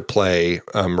Bergman to play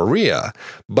Maria,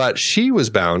 but she was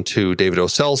bound to David O.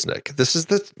 Selznick. This is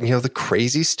the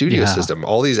crazy studio system.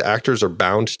 All these actors are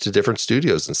bound to different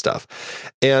studios and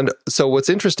stuff. And so what's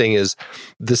interesting is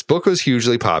this book was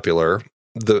hugely popular.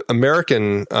 the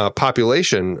American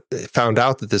population found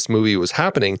out that this movie was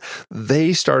happening,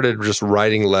 they started just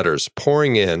writing letters,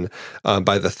 pouring in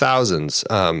by the thousands,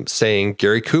 saying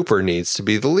Gary Cooper needs to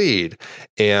be the lead.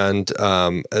 And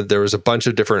there was a bunch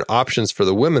of different options for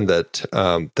the women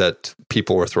that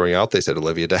people were throwing out. They said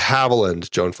Olivia de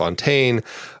Havilland, Joan Fontaine,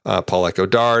 Paulette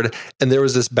Goddard, and there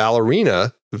was this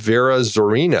ballerina, Vera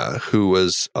Zorina, who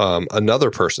was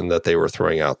another person that they were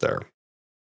throwing out there.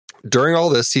 During all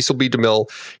this, Cecil B. DeMille,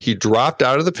 he dropped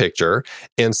out of the picture,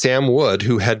 and Sam Wood,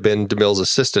 who had been DeMille's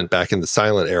assistant back in the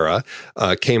silent era,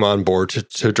 came on board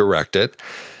to direct it.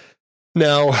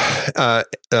 Now,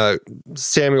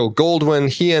 Samuel Goldwyn,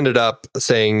 he ended up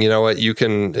saying, you know what, you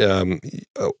can,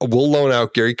 we'll loan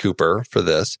out Gary Cooper for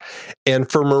this.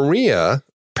 And for Maria,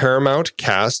 Paramount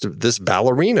cast this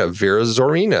ballerina, Vera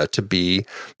Zorina, to be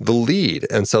the lead.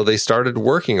 And so they started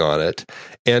working on it.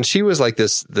 And she was like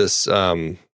this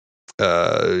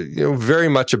very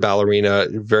much a ballerina,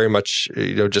 very much,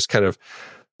 just kind of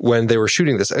when they were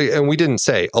shooting this. And we didn't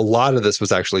say, a lot of this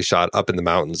was actually shot up in the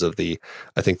mountains of the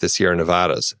Sierra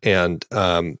Nevadas. And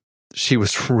she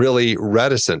was really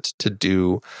reticent to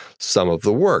do some of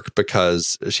the work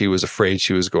because she was afraid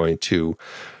she was going to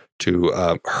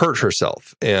hurt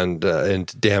herself and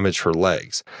damage her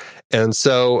legs. And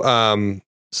so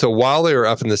while they were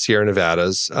up in the Sierra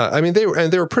Nevadas, they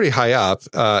were pretty high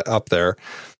up there.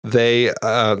 They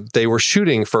were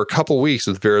shooting for a couple weeks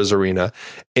with Vera Zorina,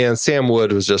 and Sam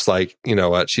Wood was just like, you know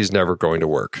what, she's never going to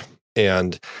work,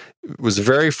 and was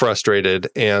very frustrated.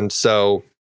 And so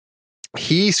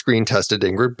he screen tested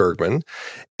Ingrid Bergman,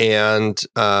 and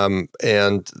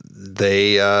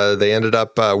they ended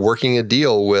up working a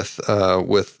deal with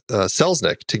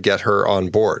Selznick to get her on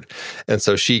board. And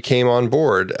so she came on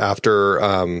board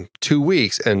after 2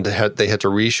 weeks, and they had to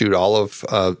reshoot all of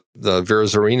the Vera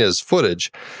Zorina's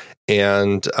footage.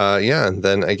 And and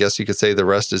then I guess you could say the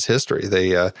rest is history.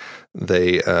 They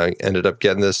ended up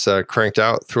getting this cranked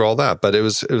out through all that, but it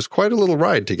was quite a little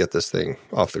ride to get this thing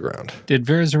off the ground. Did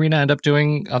Vera Zorina end up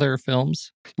doing other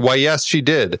films? Why, yes, she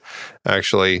did.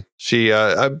 Actually, she.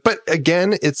 But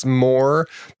again, it's more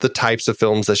the types of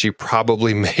films that she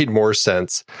probably made more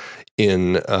sense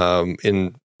in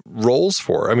roles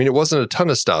for. I mean, it wasn't a ton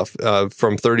of stuff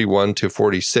from 31 to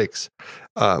 46.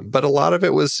 But a lot of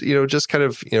it was, just kind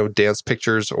of, dance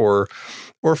pictures or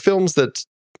films that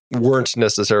weren't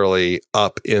necessarily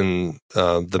up in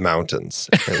the mountains.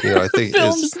 I think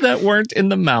films that weren't in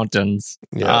the mountains.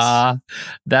 Yes.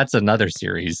 That's another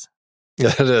series.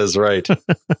 That is right.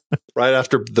 Right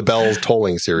after the bell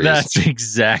tolling series. That's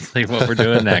exactly what we're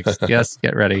doing next. Yes,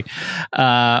 get ready.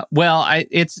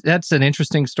 That's an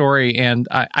interesting story, and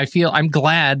I'm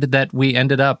glad that we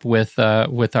ended up with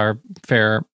our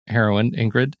fair heroine,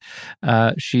 Ingrid.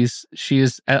 She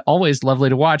is always lovely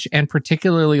to watch, and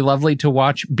particularly lovely to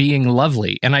watch being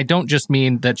lovely. And I don't just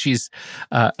mean that she's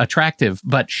attractive,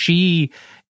 but she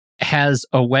has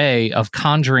a way of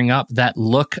conjuring up that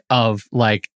look of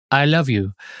like, I love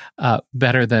you,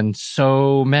 better than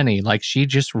so many. Like, she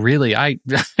just really, I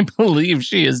believe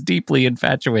she is deeply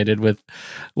infatuated with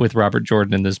Robert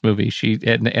Jordan in this movie.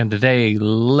 And they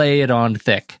lay it on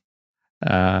thick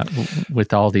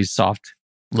with all these soft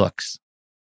looks.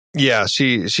 Yeah,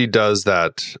 she does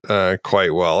that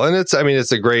quite well, and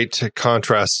it's a great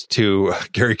contrast to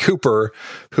Gary Cooper,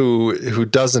 who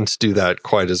doesn't do that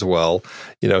quite as well.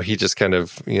 He just kind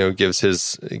of gives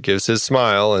his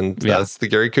smile, and that's the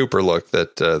Gary Cooper look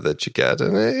that you get,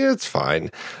 and it's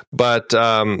fine. But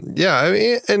I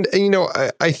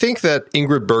think that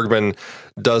Ingrid Bergman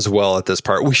does well at this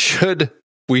part.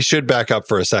 We should back up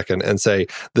for a second and say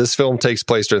this film takes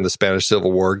place during the Spanish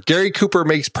Civil War. Gary Cooper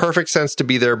makes perfect sense to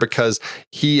be there because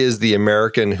he is the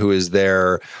American who is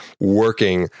there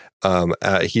working.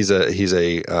 He's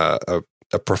a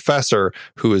professor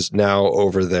who is now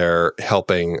over there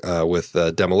helping with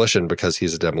demolition because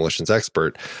he's a demolitions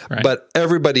expert. Right. But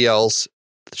everybody else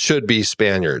should be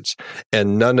Spaniards,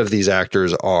 and none of these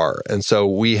actors are. And so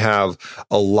we have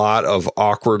a lot of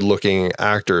awkward looking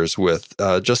actors with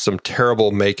just some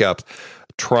terrible makeup,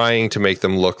 trying to make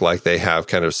them look like they have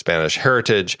kind of Spanish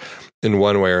heritage in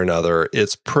one way or another.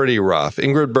 It's pretty rough.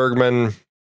 Ingrid Bergman,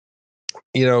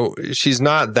 she's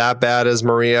not that bad as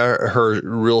Maria. Her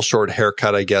real short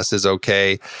haircut, I guess, is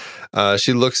okay.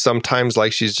 She looks sometimes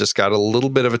like she's just got a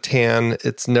little bit of a tan.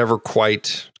 It's never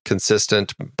quite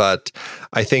consistent, but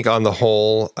I think on the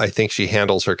whole, I think she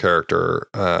handles her character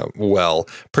well,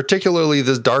 particularly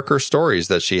the darker stories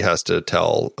that she has to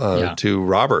tell to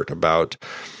Robert about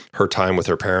her time with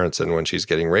her parents and when she's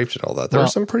getting raped and all that. There were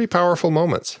some pretty powerful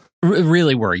moments.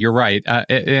 Really were. You're right.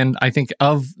 And I think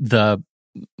of the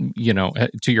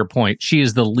to your point, she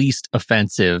is the least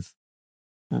offensive,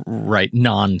 right,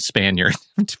 non-Spaniard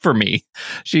for me.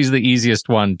 She's the easiest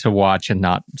one to watch and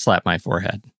not slap my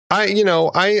forehead. I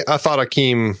thought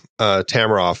Akeem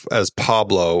Tamaroff as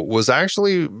Pablo was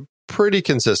actually pretty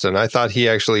consistent. I thought he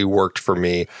actually worked for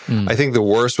me. I think the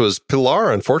worst was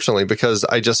Pilar, unfortunately, because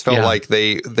I just felt like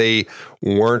they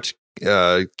weren't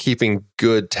keeping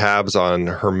good tabs on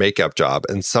her makeup job.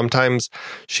 And sometimes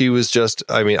she was just,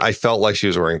 I felt like she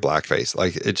was wearing blackface.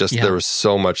 Like it just, there was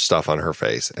so much stuff on her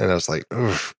face. And I was like,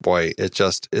 boy, it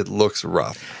looks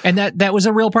rough. And that was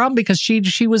a real problem because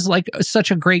she was like such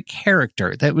a great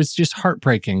character. That was just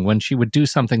heartbreaking when she would do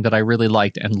something that I really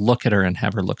liked and look at her and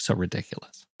have her look so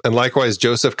ridiculous. And likewise,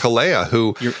 Joseph Calleja,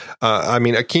 who,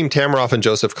 Akeem Tamaroff and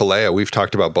Joseph Calleja, we've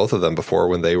talked about both of them before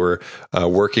when they were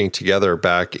working together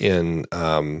back in,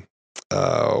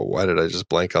 why did I just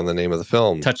blank on the name of the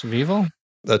film? Touch of Evil?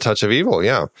 The Touch of Evil,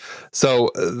 yeah.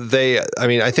 So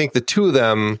I think the two of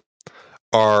them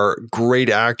are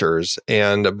great actors.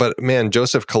 But man,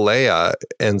 Joseph Calleja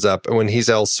ends up, when he's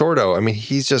El Sordo,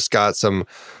 he's just got some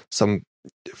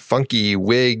funky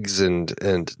wigs and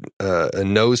a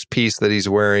nose piece that he's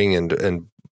wearing and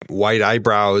white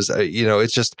eyebrows.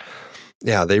 It's just,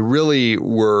 they really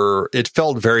were, it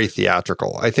felt very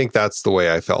theatrical. I think that's the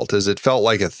way I felt, is it felt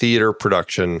like a theater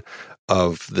production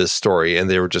of this story. And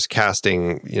they were just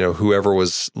casting, whoever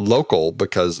was local,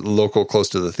 because local close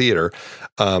to the theater,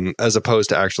 as opposed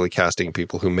to actually casting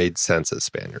people who made sense as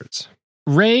Spaniards.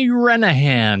 Ray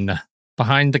Renahan.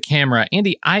 Behind the camera.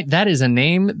 Andy, that is a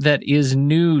name that is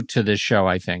new to this show,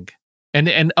 I think.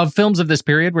 And of films of this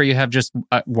period where you have just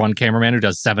one cameraman who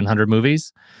does 700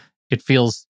 movies, it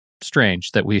feels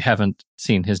strange that we haven't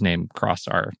seen his name cross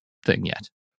our thing yet.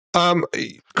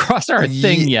 Cross our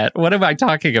thing yet? What am I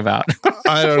talking about?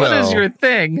 I don't know. What is your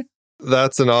thing?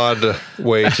 That's an odd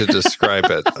way to describe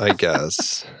it, I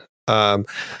guess. Ray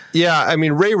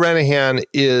Renahan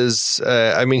is,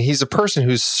 he's a person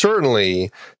who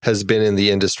certainly has been in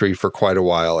the industry for quite a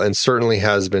while and certainly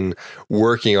has been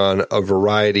working on a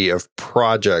variety of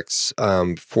projects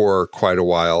for quite a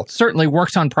while. Certainly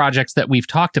worked on projects that we've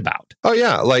talked about. Oh,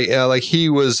 yeah. Like he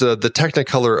was the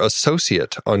Technicolor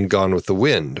associate on Gone with the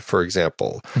Wind, for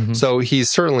example. Mm-hmm. So he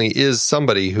certainly is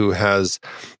somebody who has,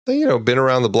 been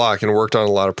around the block and worked on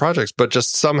a lot of projects, but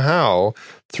just somehow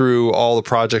through all the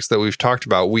projects that we've talked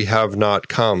about, we have not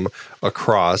come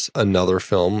across another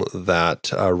film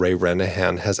that Ray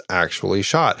Renahan has actually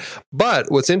shot. But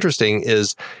what's interesting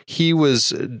is he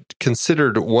was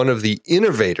considered one of the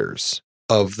innovators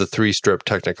of the 3-strip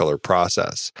Technicolor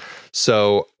process.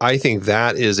 So I think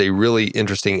that is a really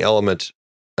interesting element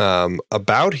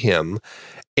about him.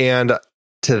 And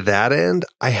to that end,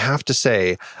 I have to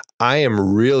say, I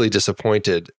am really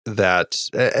disappointed that,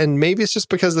 and maybe it's just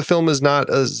because the film is not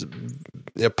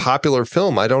a popular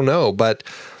film, I don't know, but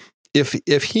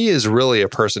if he is really a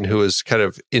person who is kind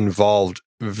of involved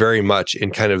very much in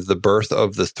kind of the birth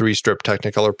of the 3-strip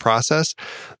Technicolor process,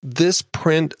 this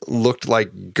print looked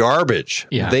like garbage.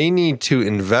 Yeah. They need to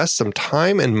invest some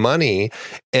time and money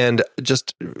and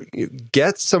just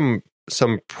get some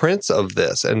prints of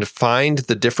this and find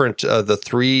the different the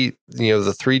three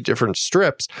different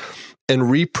strips and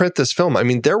reprint this film.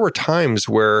 There were times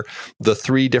where the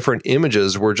 3 different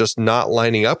images were just not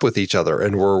lining up with each other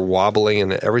and were wobbling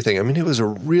and everything. It was a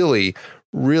really,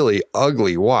 really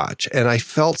ugly watch. And I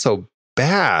felt so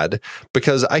bad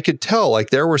because I could tell like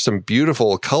there were some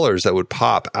beautiful colors that would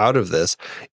pop out of this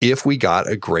if we got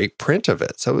a great print of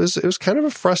it. So it was kind of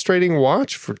a frustrating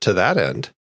watch to that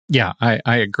end. Yeah,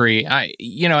 I agree.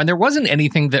 And there wasn't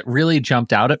anything that really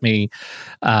jumped out at me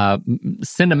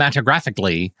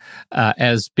cinematographically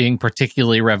as being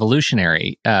particularly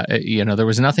revolutionary. There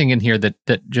was nothing in here that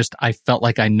just I felt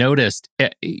like I noticed,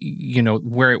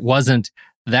 where it wasn't,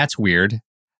 that's weird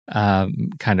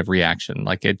kind of reaction.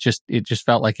 Like it just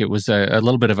felt like it was a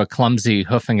little bit of a clumsy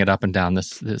hoofing it up and down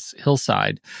this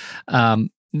hillside.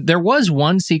 There was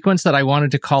one sequence that I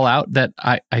wanted to call out that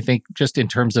I think just in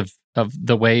terms of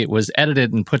the way it was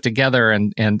edited and put together,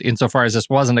 and insofar as this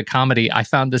wasn't a comedy, I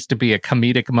found this to be a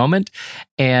comedic moment,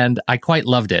 and I quite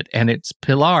loved it. And it's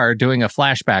Pilar doing a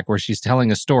flashback where she's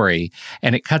telling a story,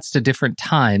 and it cuts to different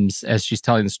times as she's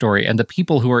telling the story, and the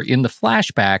people who are in the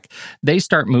flashback, they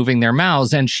start moving their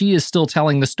mouths, and she is still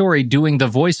telling the story, doing the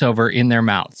voiceover in their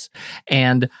mouths.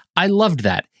 And I loved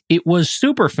that. it was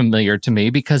super familiar to me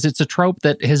because it's a trope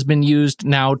that has been used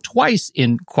now twice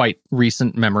in quite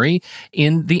recent memory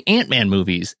in the Ant-Man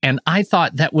movies. And I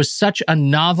thought that was such a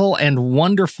novel and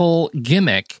wonderful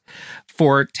gimmick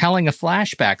for telling a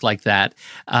flashback like that.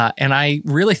 And I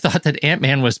really thought that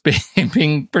Ant-Man was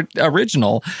being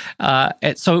original.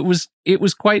 So it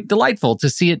was quite delightful to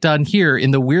see it done here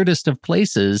in the weirdest of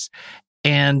places.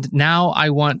 And now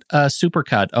I want a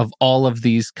supercut of all of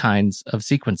these kinds of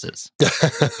sequences.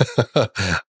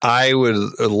 I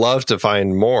would love to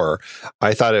find more.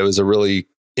 I thought it was a really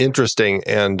interesting,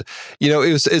 and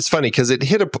it's funny because it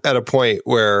hit at a point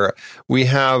where we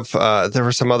have there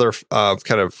were some other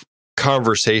kind of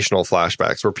conversational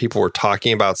flashbacks where people were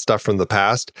talking about stuff from the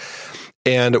past.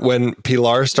 And when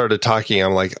Pilar started talking,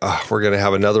 I'm like, oh, we're going to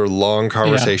have another long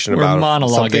conversation about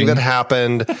something that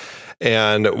happened.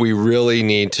 And we really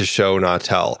need to show, not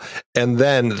tell. And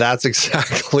then that's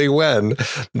exactly when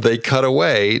they cut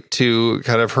away to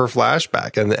kind of her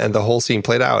flashback, and the whole scene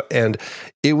played out. And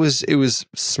it was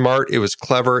smart. It was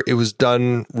clever. It was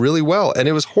done really well. And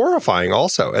it was horrifying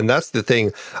also. And that's the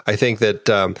thing I think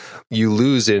that you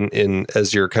lose in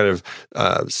as you're kind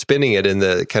of spinning it in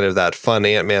the kind of that fun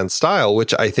Ant-Man style,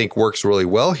 which I think works really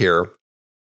well here.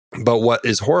 But what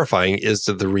is horrifying is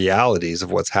the realities of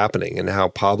what's happening and how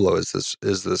Pablo is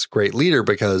this great leader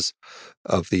because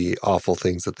of the awful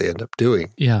things that they end up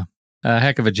doing. Yeah. A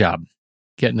heck of a job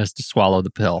getting us to swallow the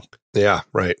pill. Yeah,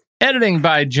 right. Editing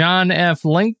by John F.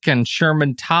 Link and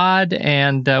Sherman Todd.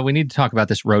 And we need to talk about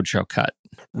this roadshow cut.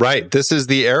 Right. This is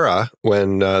the era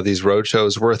when these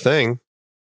roadshows were a thing.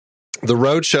 The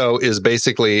roadshow is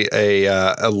basically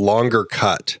a longer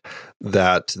cut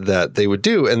that they would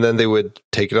do, and then they would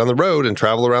take it on the road and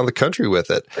travel around the country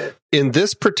with it. In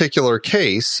this particular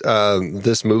case,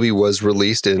 this movie was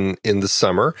released in the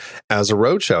summer as a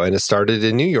roadshow, and it started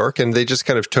in New York, and they just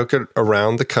kind of took it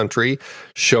around the country,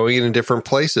 showing it in different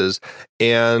places,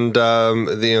 and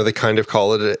they kind of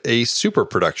call it a super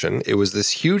production. It was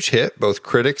this huge hit. Both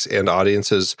critics and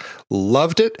audiences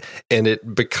loved it, and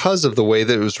it, because of the way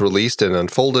that it was released and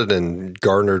unfolded and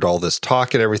garnered all this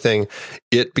talk and everything,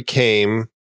 it became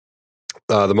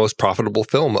the most profitable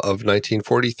film of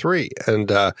 1943. And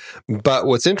but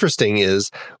what's interesting is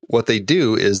what they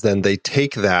do is then they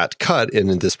take that cut, and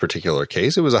in this particular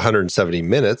case, it was 170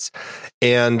 minutes,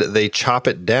 and they chop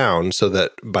it down so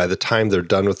that by the time they're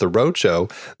done with the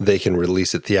roadshow, they can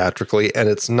release it theatrically, and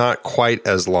it's not quite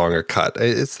as long a cut.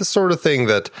 It's the sort of thing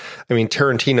that, I mean,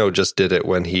 Tarantino just did it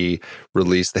when he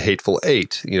released The Hateful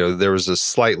Eight. There was a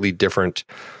slightly different,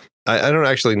 I don't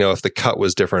actually know if the cut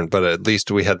was different, but at least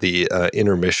we had the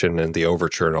intermission and the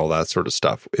overture and all that sort of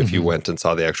stuff if you went and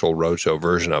saw the actual roadshow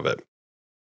version of it.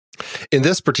 In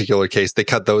this particular case, they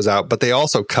cut those out, but they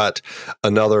also cut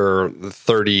another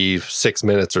 36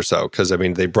 minutes or so because, I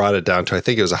mean, they brought it down to, I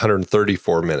think it was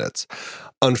 134 minutes.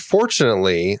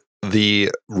 Unfortunately, the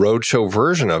roadshow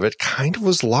version of it kind of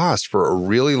was lost for a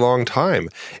really long time.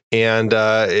 And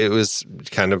it was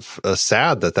kind of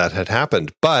sad that had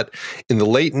happened. But in the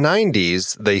late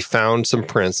 90s, they found some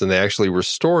prints and they actually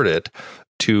restored it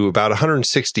to about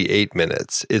 168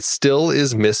 minutes. It still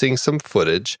is missing some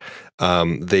footage.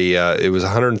 It was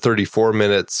 134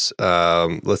 minutes.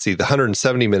 Let's see, the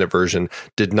 170-minute version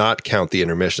did not count the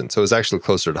intermission. So it was actually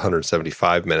closer to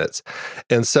 175 minutes.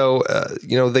 And so,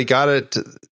 they got it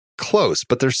close,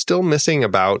 but they're still missing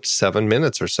about 7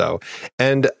 minutes or so.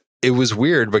 And it was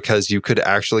weird because you could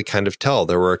actually kind of tell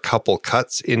there were a couple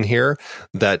cuts in here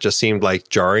that just seemed like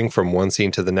jarring from one scene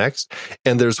to the next.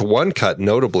 And there's one cut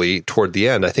notably toward the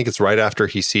end. I think it's right after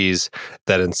he sees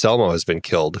that Anselmo has been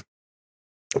killed.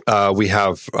 We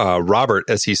have Robert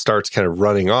as he starts kind of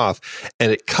running off,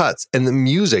 and it cuts, and the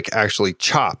music actually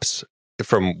chops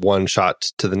from one shot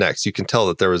to the next. You can tell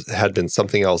that there had been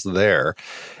something else there.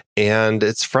 And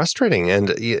it's frustrating. And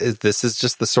this is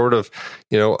just the sort of,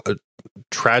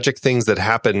 tragic things that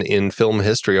happen in film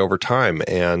history over time.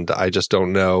 And I just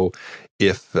don't know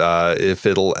if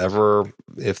they'll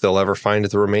ever find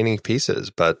the remaining pieces.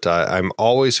 But I'm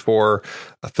always for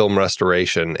a film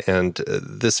restoration. And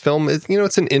this film is,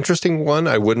 it's an interesting one.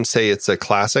 I wouldn't say it's a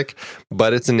classic,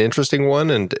 but it's an interesting one.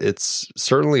 And it's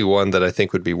certainly one that I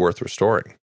think would be worth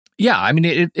restoring. Yeah, I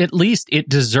mean, at least it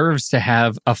deserves to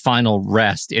have a final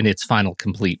rest in its final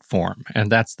complete form,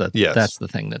 and that's the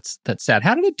thing that's sad.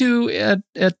 How did it do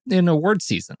in award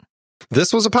season?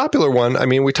 This was a popular one. I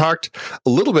mean, we talked a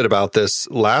little bit about this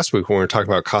last week when we were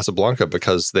talking about Casablanca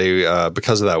because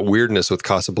because of that weirdness with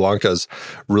Casablanca's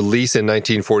release in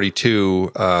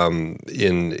 1942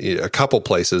 in a couple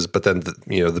places, but then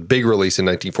the big release in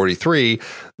 1943.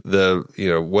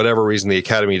 Whatever reason the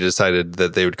Academy decided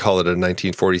that they would call it a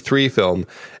 1943 film.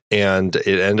 And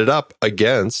it ended up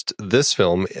against this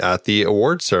film at the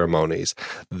award ceremonies.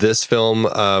 This film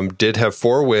did have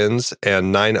 4 wins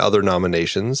and 9 other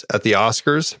nominations. At the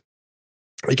Oscars,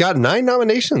 it got 9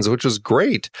 nominations, which was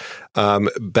great.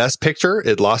 Best Picture,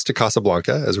 it lost to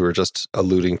Casablanca, as we were just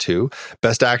alluding to.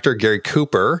 Best Actor, Gary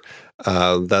Cooper.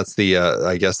 That's the,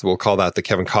 I guess we'll call that the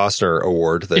Kevin Costner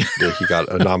Award that he got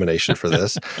a nomination for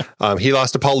this. He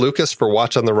lost to Paul Lucas for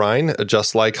Watch on the Rhine,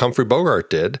 just like Humphrey Bogart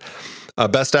did.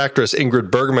 Best Actress,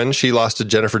 Ingrid Bergman. She lost to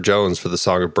Jennifer Jones for The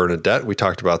Song of Bernadette. We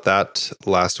talked about that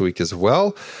last week as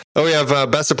well. We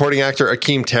have Best Supporting Actor,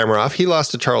 Akeem Tamaroff. He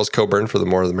lost to Charles Coburn for The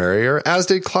More the Merrier, as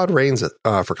did Claude Rains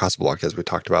for Casablanca, as we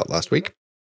talked about last week.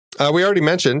 We already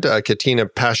mentioned Katina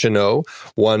Passionot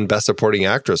won Best Supporting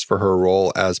Actress for her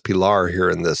role as Pilar here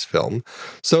in this film.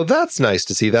 So that's nice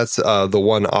to see. That's the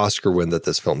one Oscar win that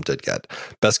this film did get.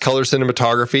 Best Color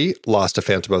Cinematography lost to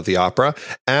Phantom of the Opera,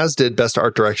 as did Best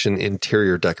Art Direction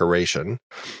Interior Decoration.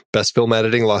 Best Film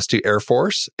Editing lost to Air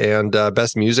Force, and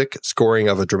Best Music Scoring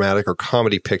of a Dramatic or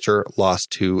Comedy Picture lost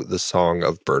to The Song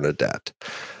of Bernadette.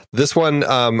 This one,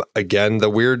 again, the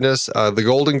weirdness, the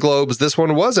Golden Globes, this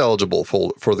one was eligible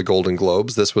for the Golden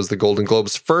Globes. This was the Golden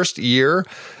Globes' first year.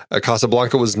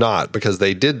 Casablanca was not, because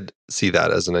they did see that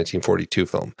as a 1942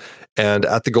 film. And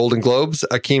at the Golden Globes,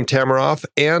 Akeem Tamaroff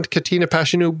and Katina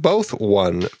Passionot both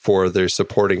won for their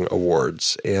supporting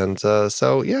awards. And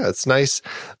so, yeah, it's nice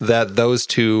that those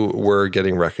two were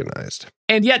getting recognized.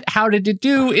 And yet, how did it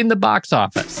do in the box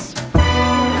office?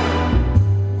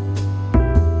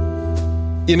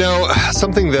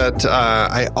 Something that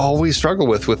I always struggle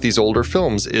with these older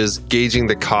films is gauging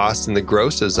the costs and the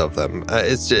grosses of them.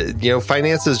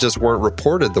 Finances just weren't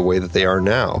reported the way that they are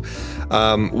now.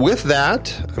 With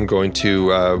that, I'm going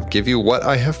to give you what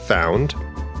I have found.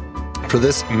 For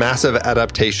this massive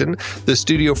adaptation, the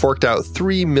studio forked out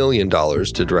 $3 million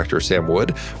to director Sam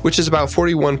Wood, which is about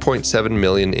 $41.7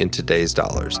 million in today's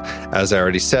dollars. As I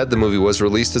already said, the movie was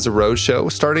released as a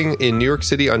roadshow, starting in New York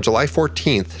City on July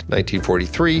 14th,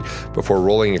 1943, before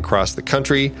rolling across the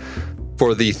country.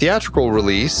 For the theatrical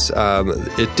release,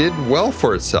 it did well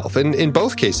for itself. And in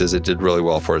both cases, it did really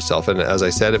well for itself. And as I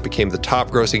said, it became the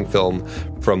top grossing film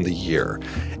from the year.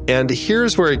 And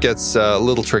here's where it gets a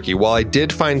little tricky. While I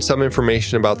did find some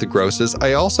information about the grosses,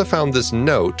 I also found this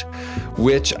note,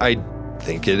 which I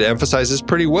think it emphasizes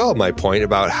pretty well my point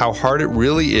about how hard it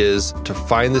really is to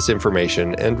find this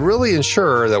information and really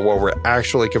ensure that what we're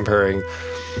actually comparing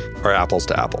are apples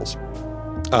to apples.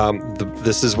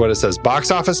 This is what it says. Box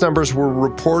office numbers were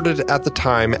reported at the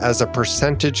time as a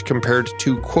percentage compared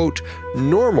to, quote,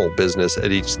 normal business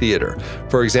at each theater.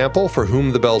 For example, For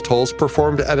Whom the Bell Tolls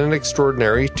performed at an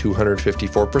extraordinary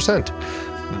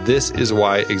 254%. This is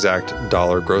why exact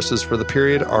dollar grosses for the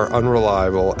period are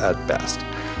unreliable at best.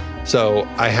 So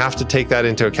I have to take that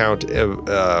into account.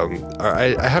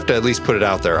 I have to at least put it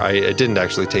out there. I didn't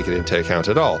actually take it into account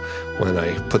at all when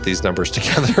I put these numbers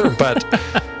together, but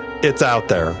it's out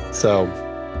there. So,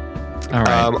 all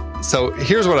right. So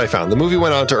here's what I found. The movie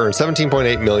went on to earn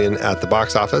 $17.8 million at the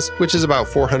box office, which is about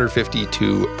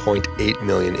 $452.8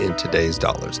 million in today's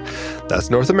dollars.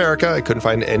 That's North America. I couldn't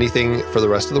find anything for the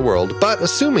rest of the world, but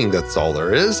assuming that's all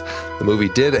there is, the movie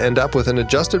did end up with an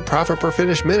adjusted profit per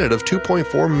finished minute of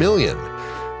 $2.4 million.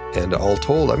 And all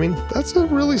told, I mean, that's a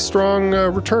really strong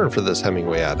return for this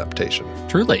Hemingway adaptation.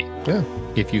 Truly. Yeah.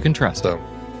 If you can trust it.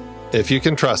 If you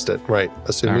can trust it, right?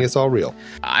 Assuming it's all real.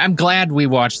 I'm glad we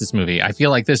watched this movie. I feel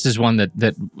like this is one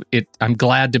that I'm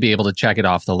glad to be able to check it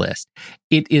off the list.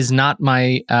 It is not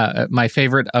my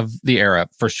favorite of the era,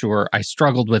 for sure. I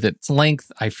struggled with its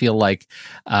length. I feel like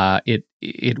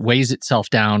it weighs itself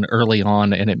down early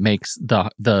on, and it makes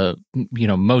the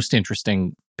most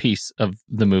interesting piece of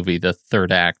the movie, the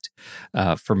third act,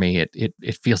 for me,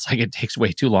 it feels like it takes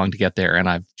way too long to get there, and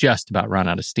I've just about run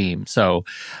out of steam. So,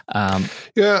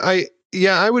 I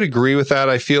would agree with that.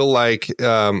 I feel like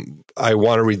I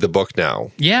want to read the book now.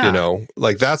 Yeah,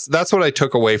 like that's what I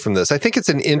took away from this. I think it's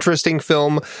an interesting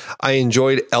film. I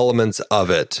enjoyed elements of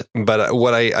it, but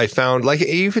what I found, like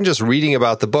even just reading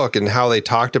about the book and how they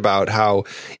talked about how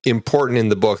important in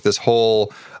the book this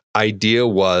whole idea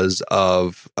was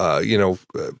of,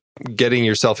 getting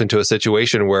yourself into a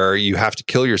situation where you have to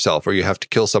kill yourself or you have to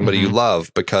kill somebody you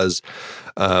love because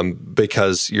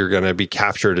you're going to be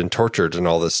captured and tortured and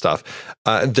all this stuff.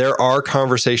 There are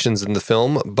conversations in the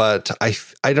film, but I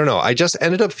don't know. I just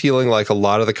ended up feeling like a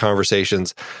lot of the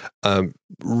conversations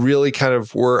really kind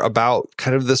of were about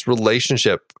kind of this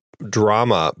relationship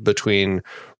drama between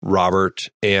Robert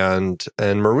and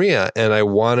Maria. And I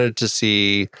wanted to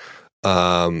see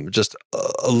just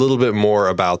a little bit more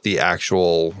about the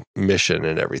actual mission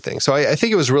and everything. So I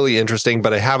think it was really interesting,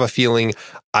 but I have a feeling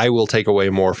I will take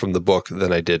away more from the book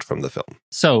than I did from the film.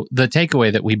 So the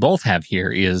takeaway that we both have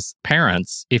here is,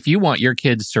 parents, if you want your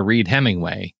kids to read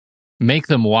Hemingway, make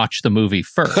them watch the movie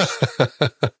first.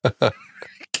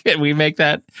 Can we make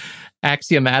that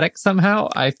axiomatic somehow?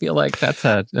 I feel like that's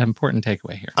an important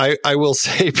takeaway here. I will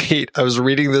say, Pete, I was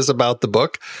reading this about the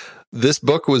book. This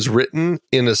book was written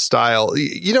in a style,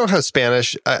 you know how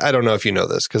Spanish, I don't know if you know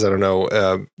this, because I don't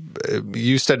know,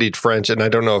 you studied French, and I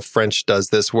don't know if French does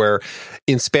this, where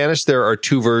in Spanish there are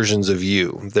two versions of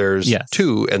you. There's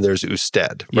tú and there's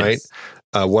usted, right?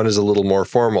 One is a little more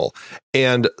formal.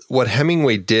 And what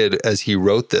Hemingway did as he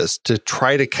wrote this, to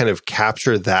try to kind of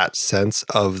capture that sense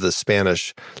of the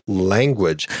Spanish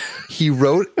language, he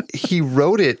wrote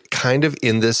it kind of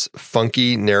in this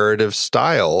funky narrative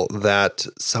style that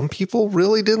some people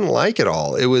really didn't like at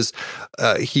all. It was,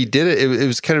 he did it, it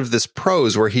was kind of this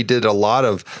prose where he did a lot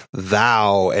of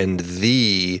thou and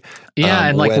thee. Yeah,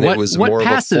 and like what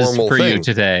passes for thing. You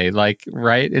today? Like,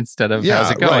 right? Instead of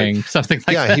how's it going? Right. Something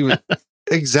like that. He was...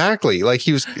 Exactly. Like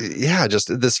he was,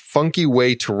 just this funky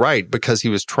way to write, because he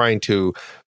was trying to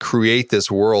create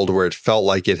this world where it felt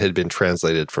like it had been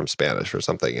translated from Spanish or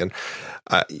something. And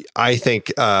I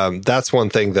think that's one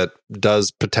thing that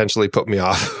does potentially put me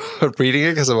off reading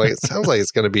it, because I'm like, it sounds like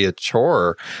it's going to be a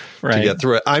chore to get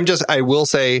through it. I will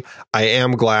say, I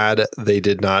am glad they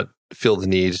did not feel the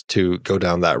need to go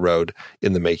down that road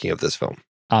in the making of this film.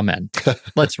 Amen.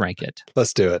 Let's rank it.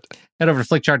 Let's do it. Head over to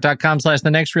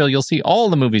flickchart.com/thenextreel. You'll see all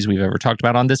the movies we've ever talked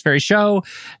about on this very show.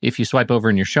 If you swipe over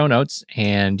in your show notes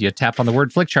and you tap on the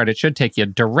word Flickchart, it should take you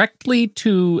directly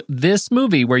to this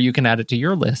movie where you can add it to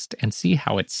your list and see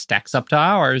how it stacks up to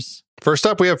ours. First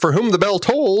up, we have For Whom the Bell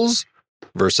Tolls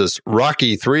versus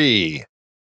Rocky 3.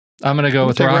 I'm going to go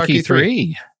with Rocky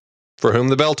 3. For Whom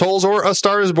the Bell Tolls or A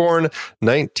Star is Born,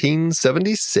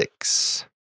 1976.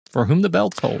 For Whom the Bell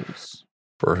Tolls.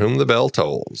 For Whom the Bell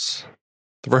Tolls.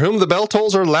 For Whom the Bell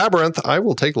Tolls or Labyrinth. I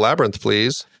will take Labyrinth,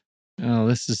 please. Oh,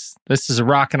 this is a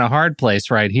rock and a hard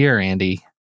place right here, Andy.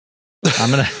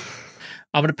 I'm gonna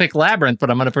pick Labyrinth,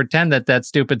 but I'm gonna pretend that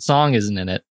stupid song isn't in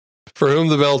it. For Whom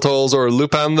the Bell Tolls or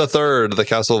Lupin III, The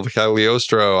Castle of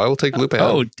Cagliostro. I will take Lupin.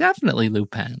 Oh, definitely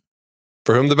Lupin.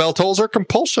 For Whom the Bell Tolls or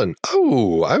Compulsion.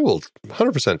 Oh, I will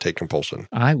 100% take Compulsion.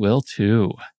 I will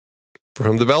too. For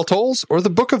Whom the Bell Tolls or The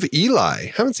Book of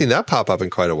Eli. Haven't seen that pop up in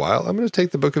quite a while. I'm going to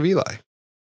take The Book of Eli.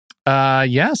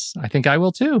 Yes, I think I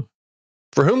will too.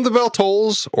 For Whom the Bell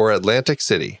Tolls or Atlantic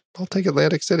City. I'll take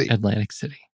Atlantic City. Atlantic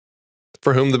City.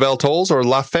 For Whom the Bell Tolls or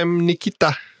La Femme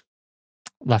Nikita.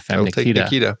 La Femme Nikita. I'll take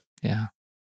Nikita. Yeah.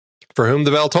 For Whom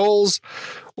the Bell Tolls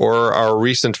or our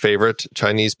recent favorite,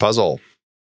 Chinese Puzzle.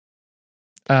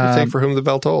 I'll take For Whom the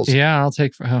Bell Tolls. Yeah, I'll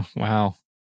take wow.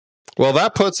 Well,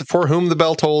 that puts For Whom the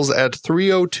Bell Tolls at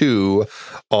 302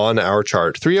 on our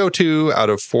chart. 302 out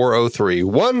of 403.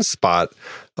 One spot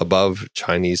above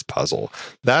Chinese Puzzle.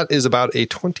 That is about a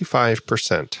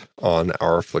 25% on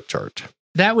our Flick chart.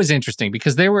 That was interesting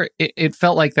because it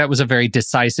felt like that was a very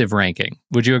decisive ranking.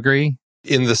 Would you agree?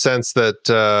 In the sense that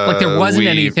like there wasn't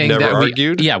anything never that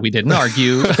argued? We didn't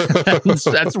argue.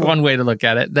 That's one way to look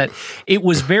at it. That it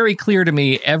was very clear to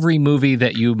me, every movie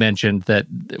that you mentioned, that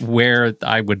where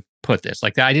I would put this.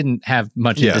 Like, I didn't have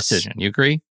much indecision. You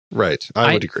agree? Right.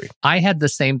 I would agree. I had the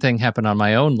same thing happen on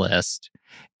my own list,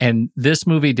 and this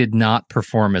movie did not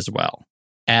perform as well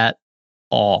at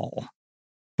all.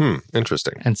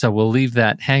 Interesting. And so we'll leave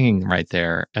that hanging right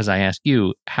there as I ask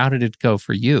you, how did it go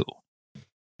for you?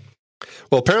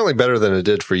 Well, apparently better than it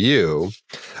did for you.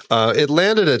 It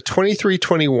landed at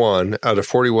 2321 out of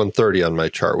 4130 on my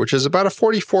chart, which is about a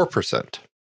 44%.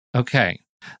 Okay.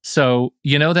 So,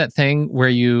 you know that thing where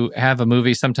you have a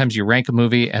movie, sometimes you rank a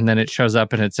movie and then it shows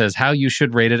up and it says how you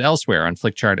should rate it elsewhere on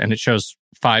Flickchart, and it shows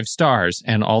 5 stars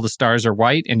and all the stars are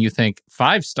white and you think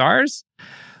 5 stars?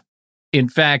 In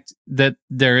fact, that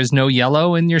there is no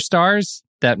yellow in your stars,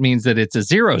 that means that it's a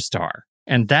 0 star.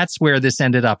 And that's where this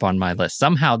ended up on my list.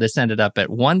 Somehow this ended up at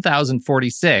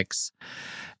 1,046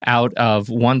 out of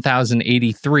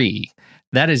 1,083.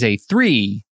 That is a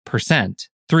 3%.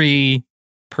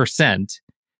 3%.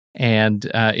 And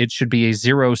it should be a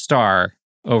 0 star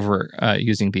over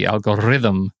using the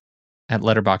algorithm at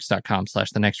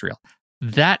letterboxd.com/thenextreel.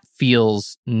 That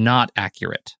feels not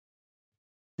accurate.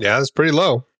 Yeah, it's pretty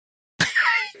low.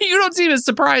 You don't seem as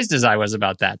surprised as I was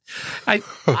about that.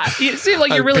 It seemed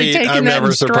like you're really Pete, taking I'm that never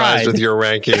in stride. surprised with your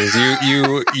rankings.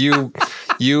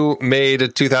 You made a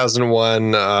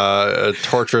 2001 a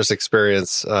torturous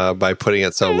experience by putting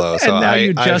it so low. So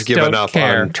I've given up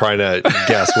on trying to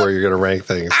guess where you're going to rank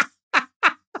things.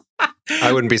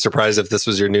 I wouldn't be surprised if this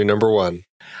was your new number one.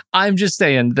 I'm just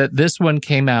saying that this one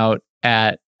came out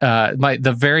at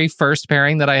the very first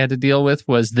pairing that I had to deal with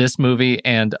was this movie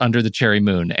and Under the Cherry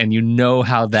Moon, and you know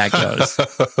how that goes.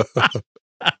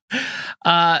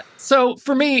 So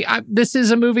for me, this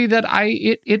is a movie that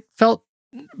it felt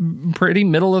pretty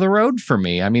middle of the road for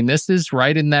me. I mean, this is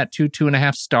right in that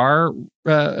 2.5 star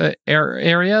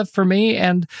area for me,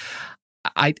 and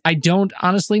I don't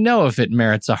honestly know if it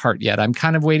merits a heart yet. I'm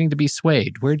kind of waiting to be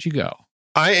swayed. Where'd you go?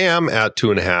 I am at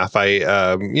 2.5.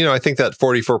 I think that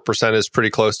 44% is pretty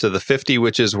close to the 50,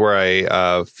 which is where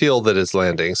I feel that it's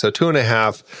landing. So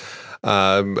 2.5.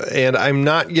 And I'm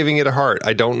not giving it a heart.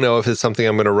 I don't know if it's something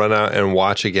I'm going to run out and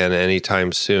watch again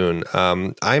anytime soon.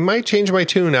 I might change my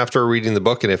tune after reading the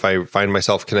book, and if I find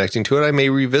myself connecting to it, I may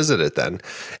revisit it then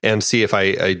and see if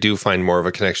I do find more of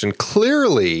a connection.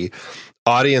 Clearly,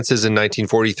 audiences in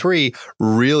 1943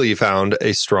 really found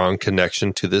a strong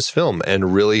connection to this film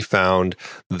and really found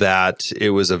that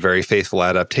it was a very faithful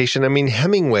adaptation. I mean,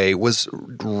 Hemingway was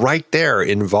right there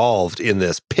involved in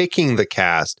this, picking the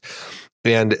cast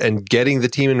and getting the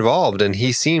team involved. And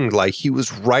he seemed like he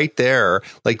was right there.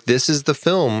 Like, this is the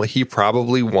film he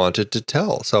probably wanted to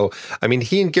tell. So, I mean,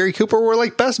 he and Gary Cooper were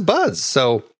like best buds.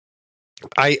 So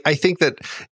I think that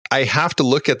I have to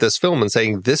look at this film and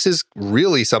saying this is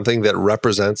really something that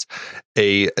represents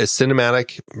a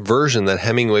cinematic version that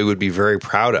Hemingway would be very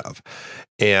proud of.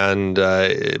 And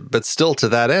but still, to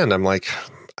that end, I'm like,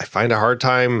 I find a hard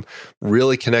time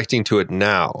really connecting to it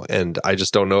now. And I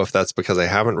just don't know if that's because I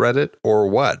haven't read it or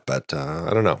what, but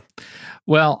I don't know.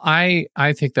 Well, I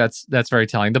think that's very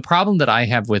telling. The problem that I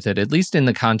have with it, at least in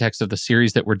the context of the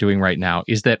series that we're doing right now,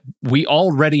 is that we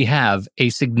already have a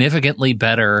significantly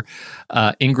better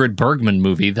Ingrid Bergman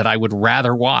movie that I would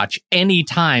rather watch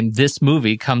anytime this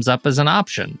movie comes up as an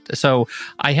option. So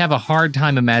I have a hard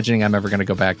time imagining I'm ever going to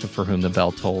go back to For Whom the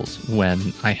Bell Tolls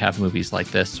when I have movies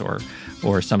like this or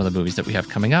some of the movies that we have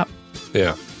coming up.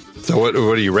 Yeah. So what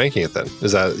are you ranking it then?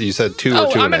 Is that, you said 2 or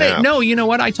 2.5? No, you know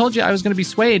what? I told you I was going to be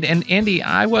swayed. And Andy,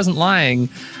 I wasn't lying.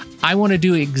 I want to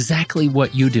do exactly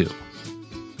what you do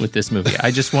with this movie. I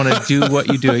just want to do what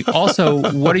you do.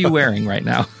 Also, what are you wearing right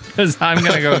now? Because I'm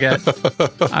going to go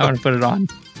I want to put it on.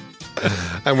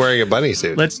 I'm wearing a bunny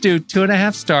suit. Let's do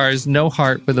 2.5 stars, no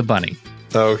heart with a bunny.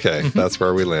 Okay, that's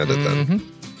where we landed then.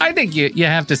 I think you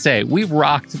have to say, we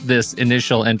rocked this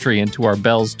initial entry into our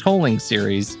Bells Tolling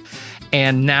series.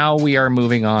 And now we are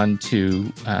moving on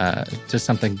to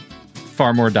something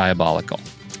far more diabolical.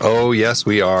 Oh, yes,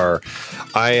 we are.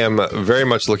 I am very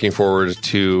much looking forward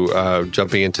to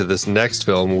jumping into this next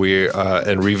film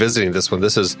and revisiting this one.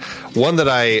 This is one that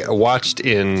I watched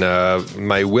in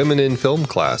my Women in Film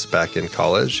class back in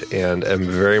college, and am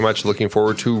very much looking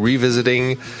forward to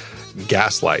revisiting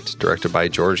Gaslight, directed by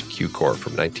George Cukor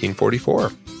from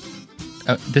 1944.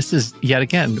 This is, yet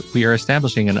again, we are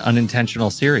establishing an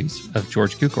unintentional series of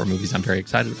George Cukor movies. I'm very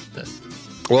excited about this.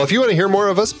 Well, if you want to hear more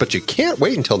of us, but you can't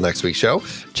wait until next week's show,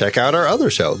 check out our other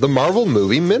show, The Marvel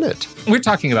Movie Minute. We're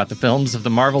talking about the films of the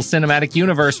Marvel Cinematic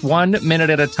Universe 1 minute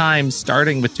at a time,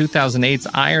 starting with 2008's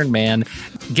Iron Man.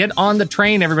 Get on the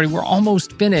train, everybody. We're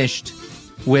almost finished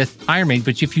with Iron Man,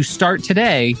 but if you start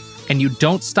today and you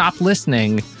don't stop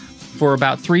listening for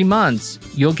about 3 months,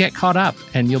 you'll get caught up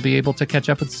and you'll be able to catch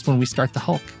up with us when we start the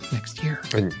Hulk next year.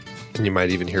 And you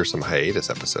might even hear some hiatus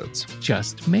episodes.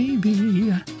 Just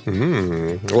maybe.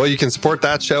 Well, you can support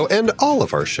that show and all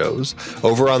of our shows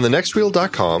over on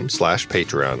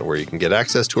thenextreel.com/Patreon, where you can get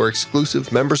access to our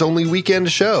exclusive members-only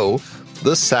weekend show,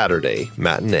 The Saturday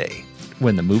Matinee.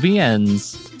 When the movie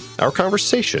ends, our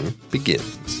conversation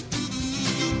begins.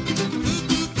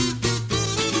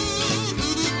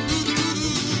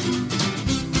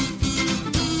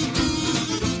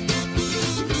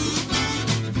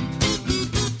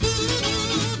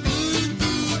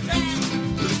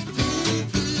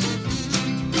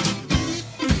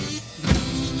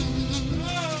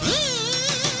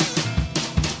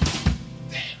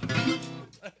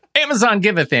 Amazon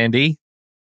giveth, Andy.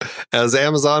 As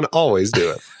Amazon always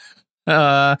doeth.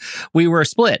 We were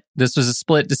split. This was a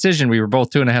split decision. We were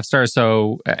both 2.5 stars.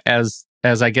 So as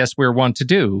I guess we're wont to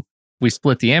do, we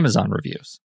split the Amazon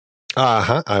reviews.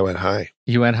 I went high.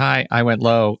 You went high. I went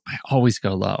low. I always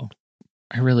go low.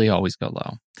 I really always go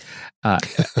low.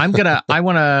 I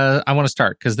want to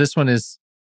start because this one is,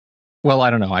 well, I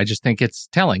don't know. I just think it's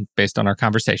telling based on our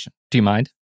conversation. Do you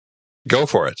mind? Go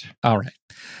for it. All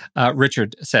right.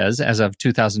 Richard says, as of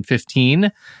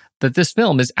 2015, that this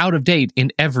film is out of date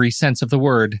in every sense of the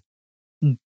word.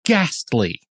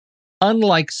 Ghastly.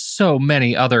 Unlike so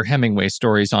many other Hemingway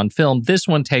stories on film, this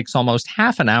one takes almost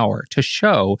half an hour to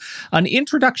show an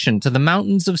introduction to the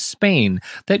mountains of Spain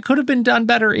that could have been done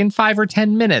better in 5 or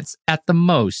 10 minutes at the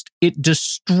most. It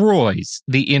destroys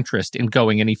the interest in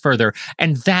going any further,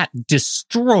 and that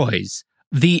destroys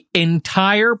the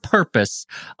entire purpose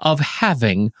of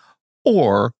having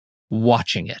or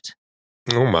watching it.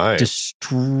 Oh my.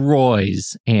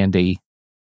 Destroys, Andy.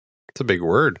 It's a big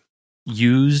word.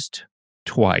 Used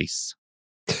twice.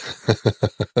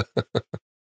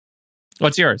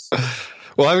 What's yours?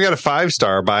 Well, I've got a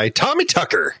 5-star by Tommy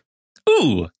Tucker.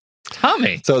 Ooh,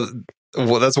 Tommy. So,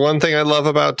 well, that's one thing I love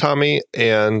about Tommy.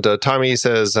 And Tommy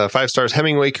says 5 stars.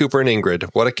 Hemingway, Cooper, and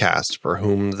Ingrid. What a cast for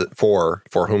whom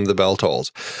the bell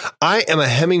tolls. I am a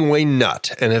Hemingway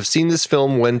nut and have seen this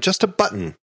film when just a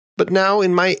button, but now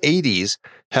in my 80s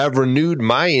have renewed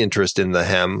my interest in the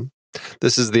hem.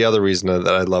 This is the other reason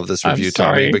that I love this review,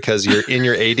 Tommy, because you're in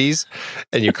your 80s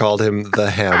and you called him the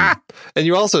hem. And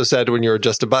you also said when you were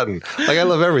just a button. Like, I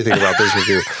love everything about this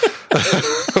review.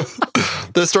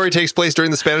 The story takes place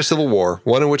during the Spanish Civil War,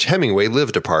 one in which Hemingway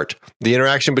lived a part. The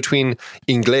interaction between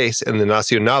Inglés and the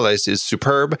Nacionales is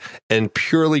superb and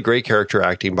purely great character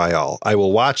acting by all. I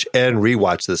will watch and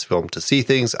rewatch this film to see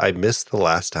things I missed the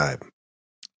last time.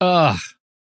 Ugh,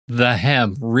 the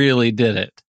hem really did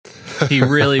it. He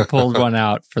really pulled one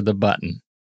out for the button.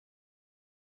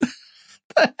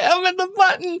 The hem and the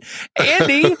button.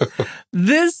 Andy,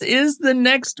 this is the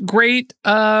next great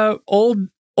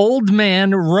old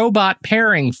man robot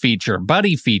pairing feature,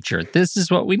 buddy feature. This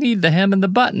is what we need, the hem and the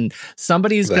button.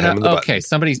 Somebody's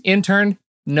intern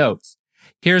notes.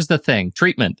 Here's the thing.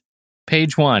 Treatment.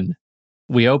 Page 1.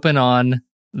 We open on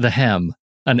the hem,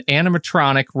 an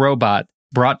animatronic robot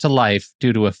brought to life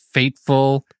due to a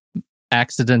fateful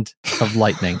accident of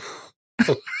lightning.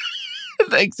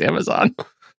 Thanks, Amazon.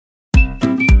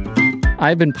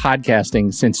 I've been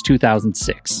podcasting since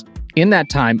 2006. In that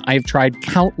time, I've tried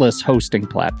countless hosting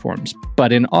platforms,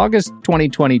 but in August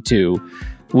 2022,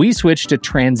 we switched to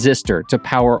Transistor to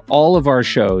power all of our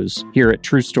shows here at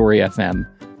True Story FM,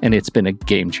 and it's been a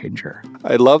game changer.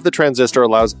 I love the Transistor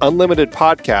allows unlimited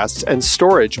podcasts and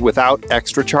storage without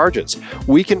extra charges.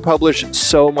 We can publish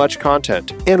so much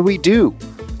content, and we do.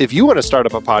 If you want to start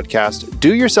up a podcast,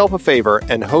 do yourself a favor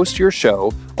and host your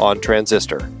show on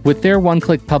Transistor. With their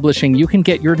one-click publishing, you can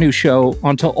get your new show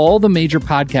onto all the major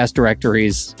podcast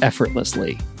directories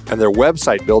effortlessly. And their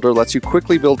website builder lets you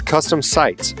quickly build custom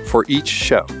sites for each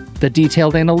show. The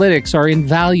detailed analytics are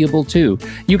invaluable too.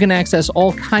 You can access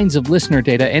all kinds of listener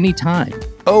data anytime.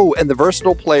 Oh, and the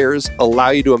versatile players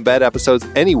allow you to embed episodes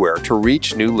anywhere to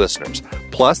reach new listeners.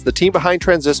 Plus, the team behind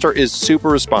Transistor is super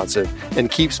responsive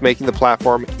and keeps making the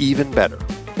platform even better.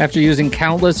 After using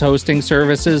countless hosting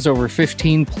services over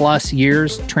 15 plus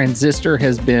years, Transistor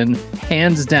has been,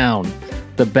 hands down,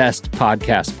 the best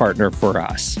podcast partner for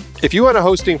us. If you want a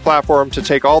hosting platform to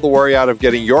take all the worry out of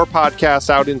getting your podcast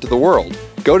out into the world,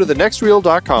 go to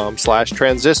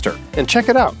thenextreel.com/transistor and check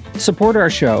it out. Support our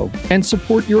show and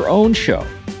support your own show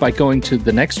by going to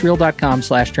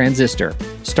thenextreel.com/transistor.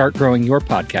 Start growing your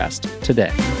podcast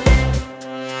today.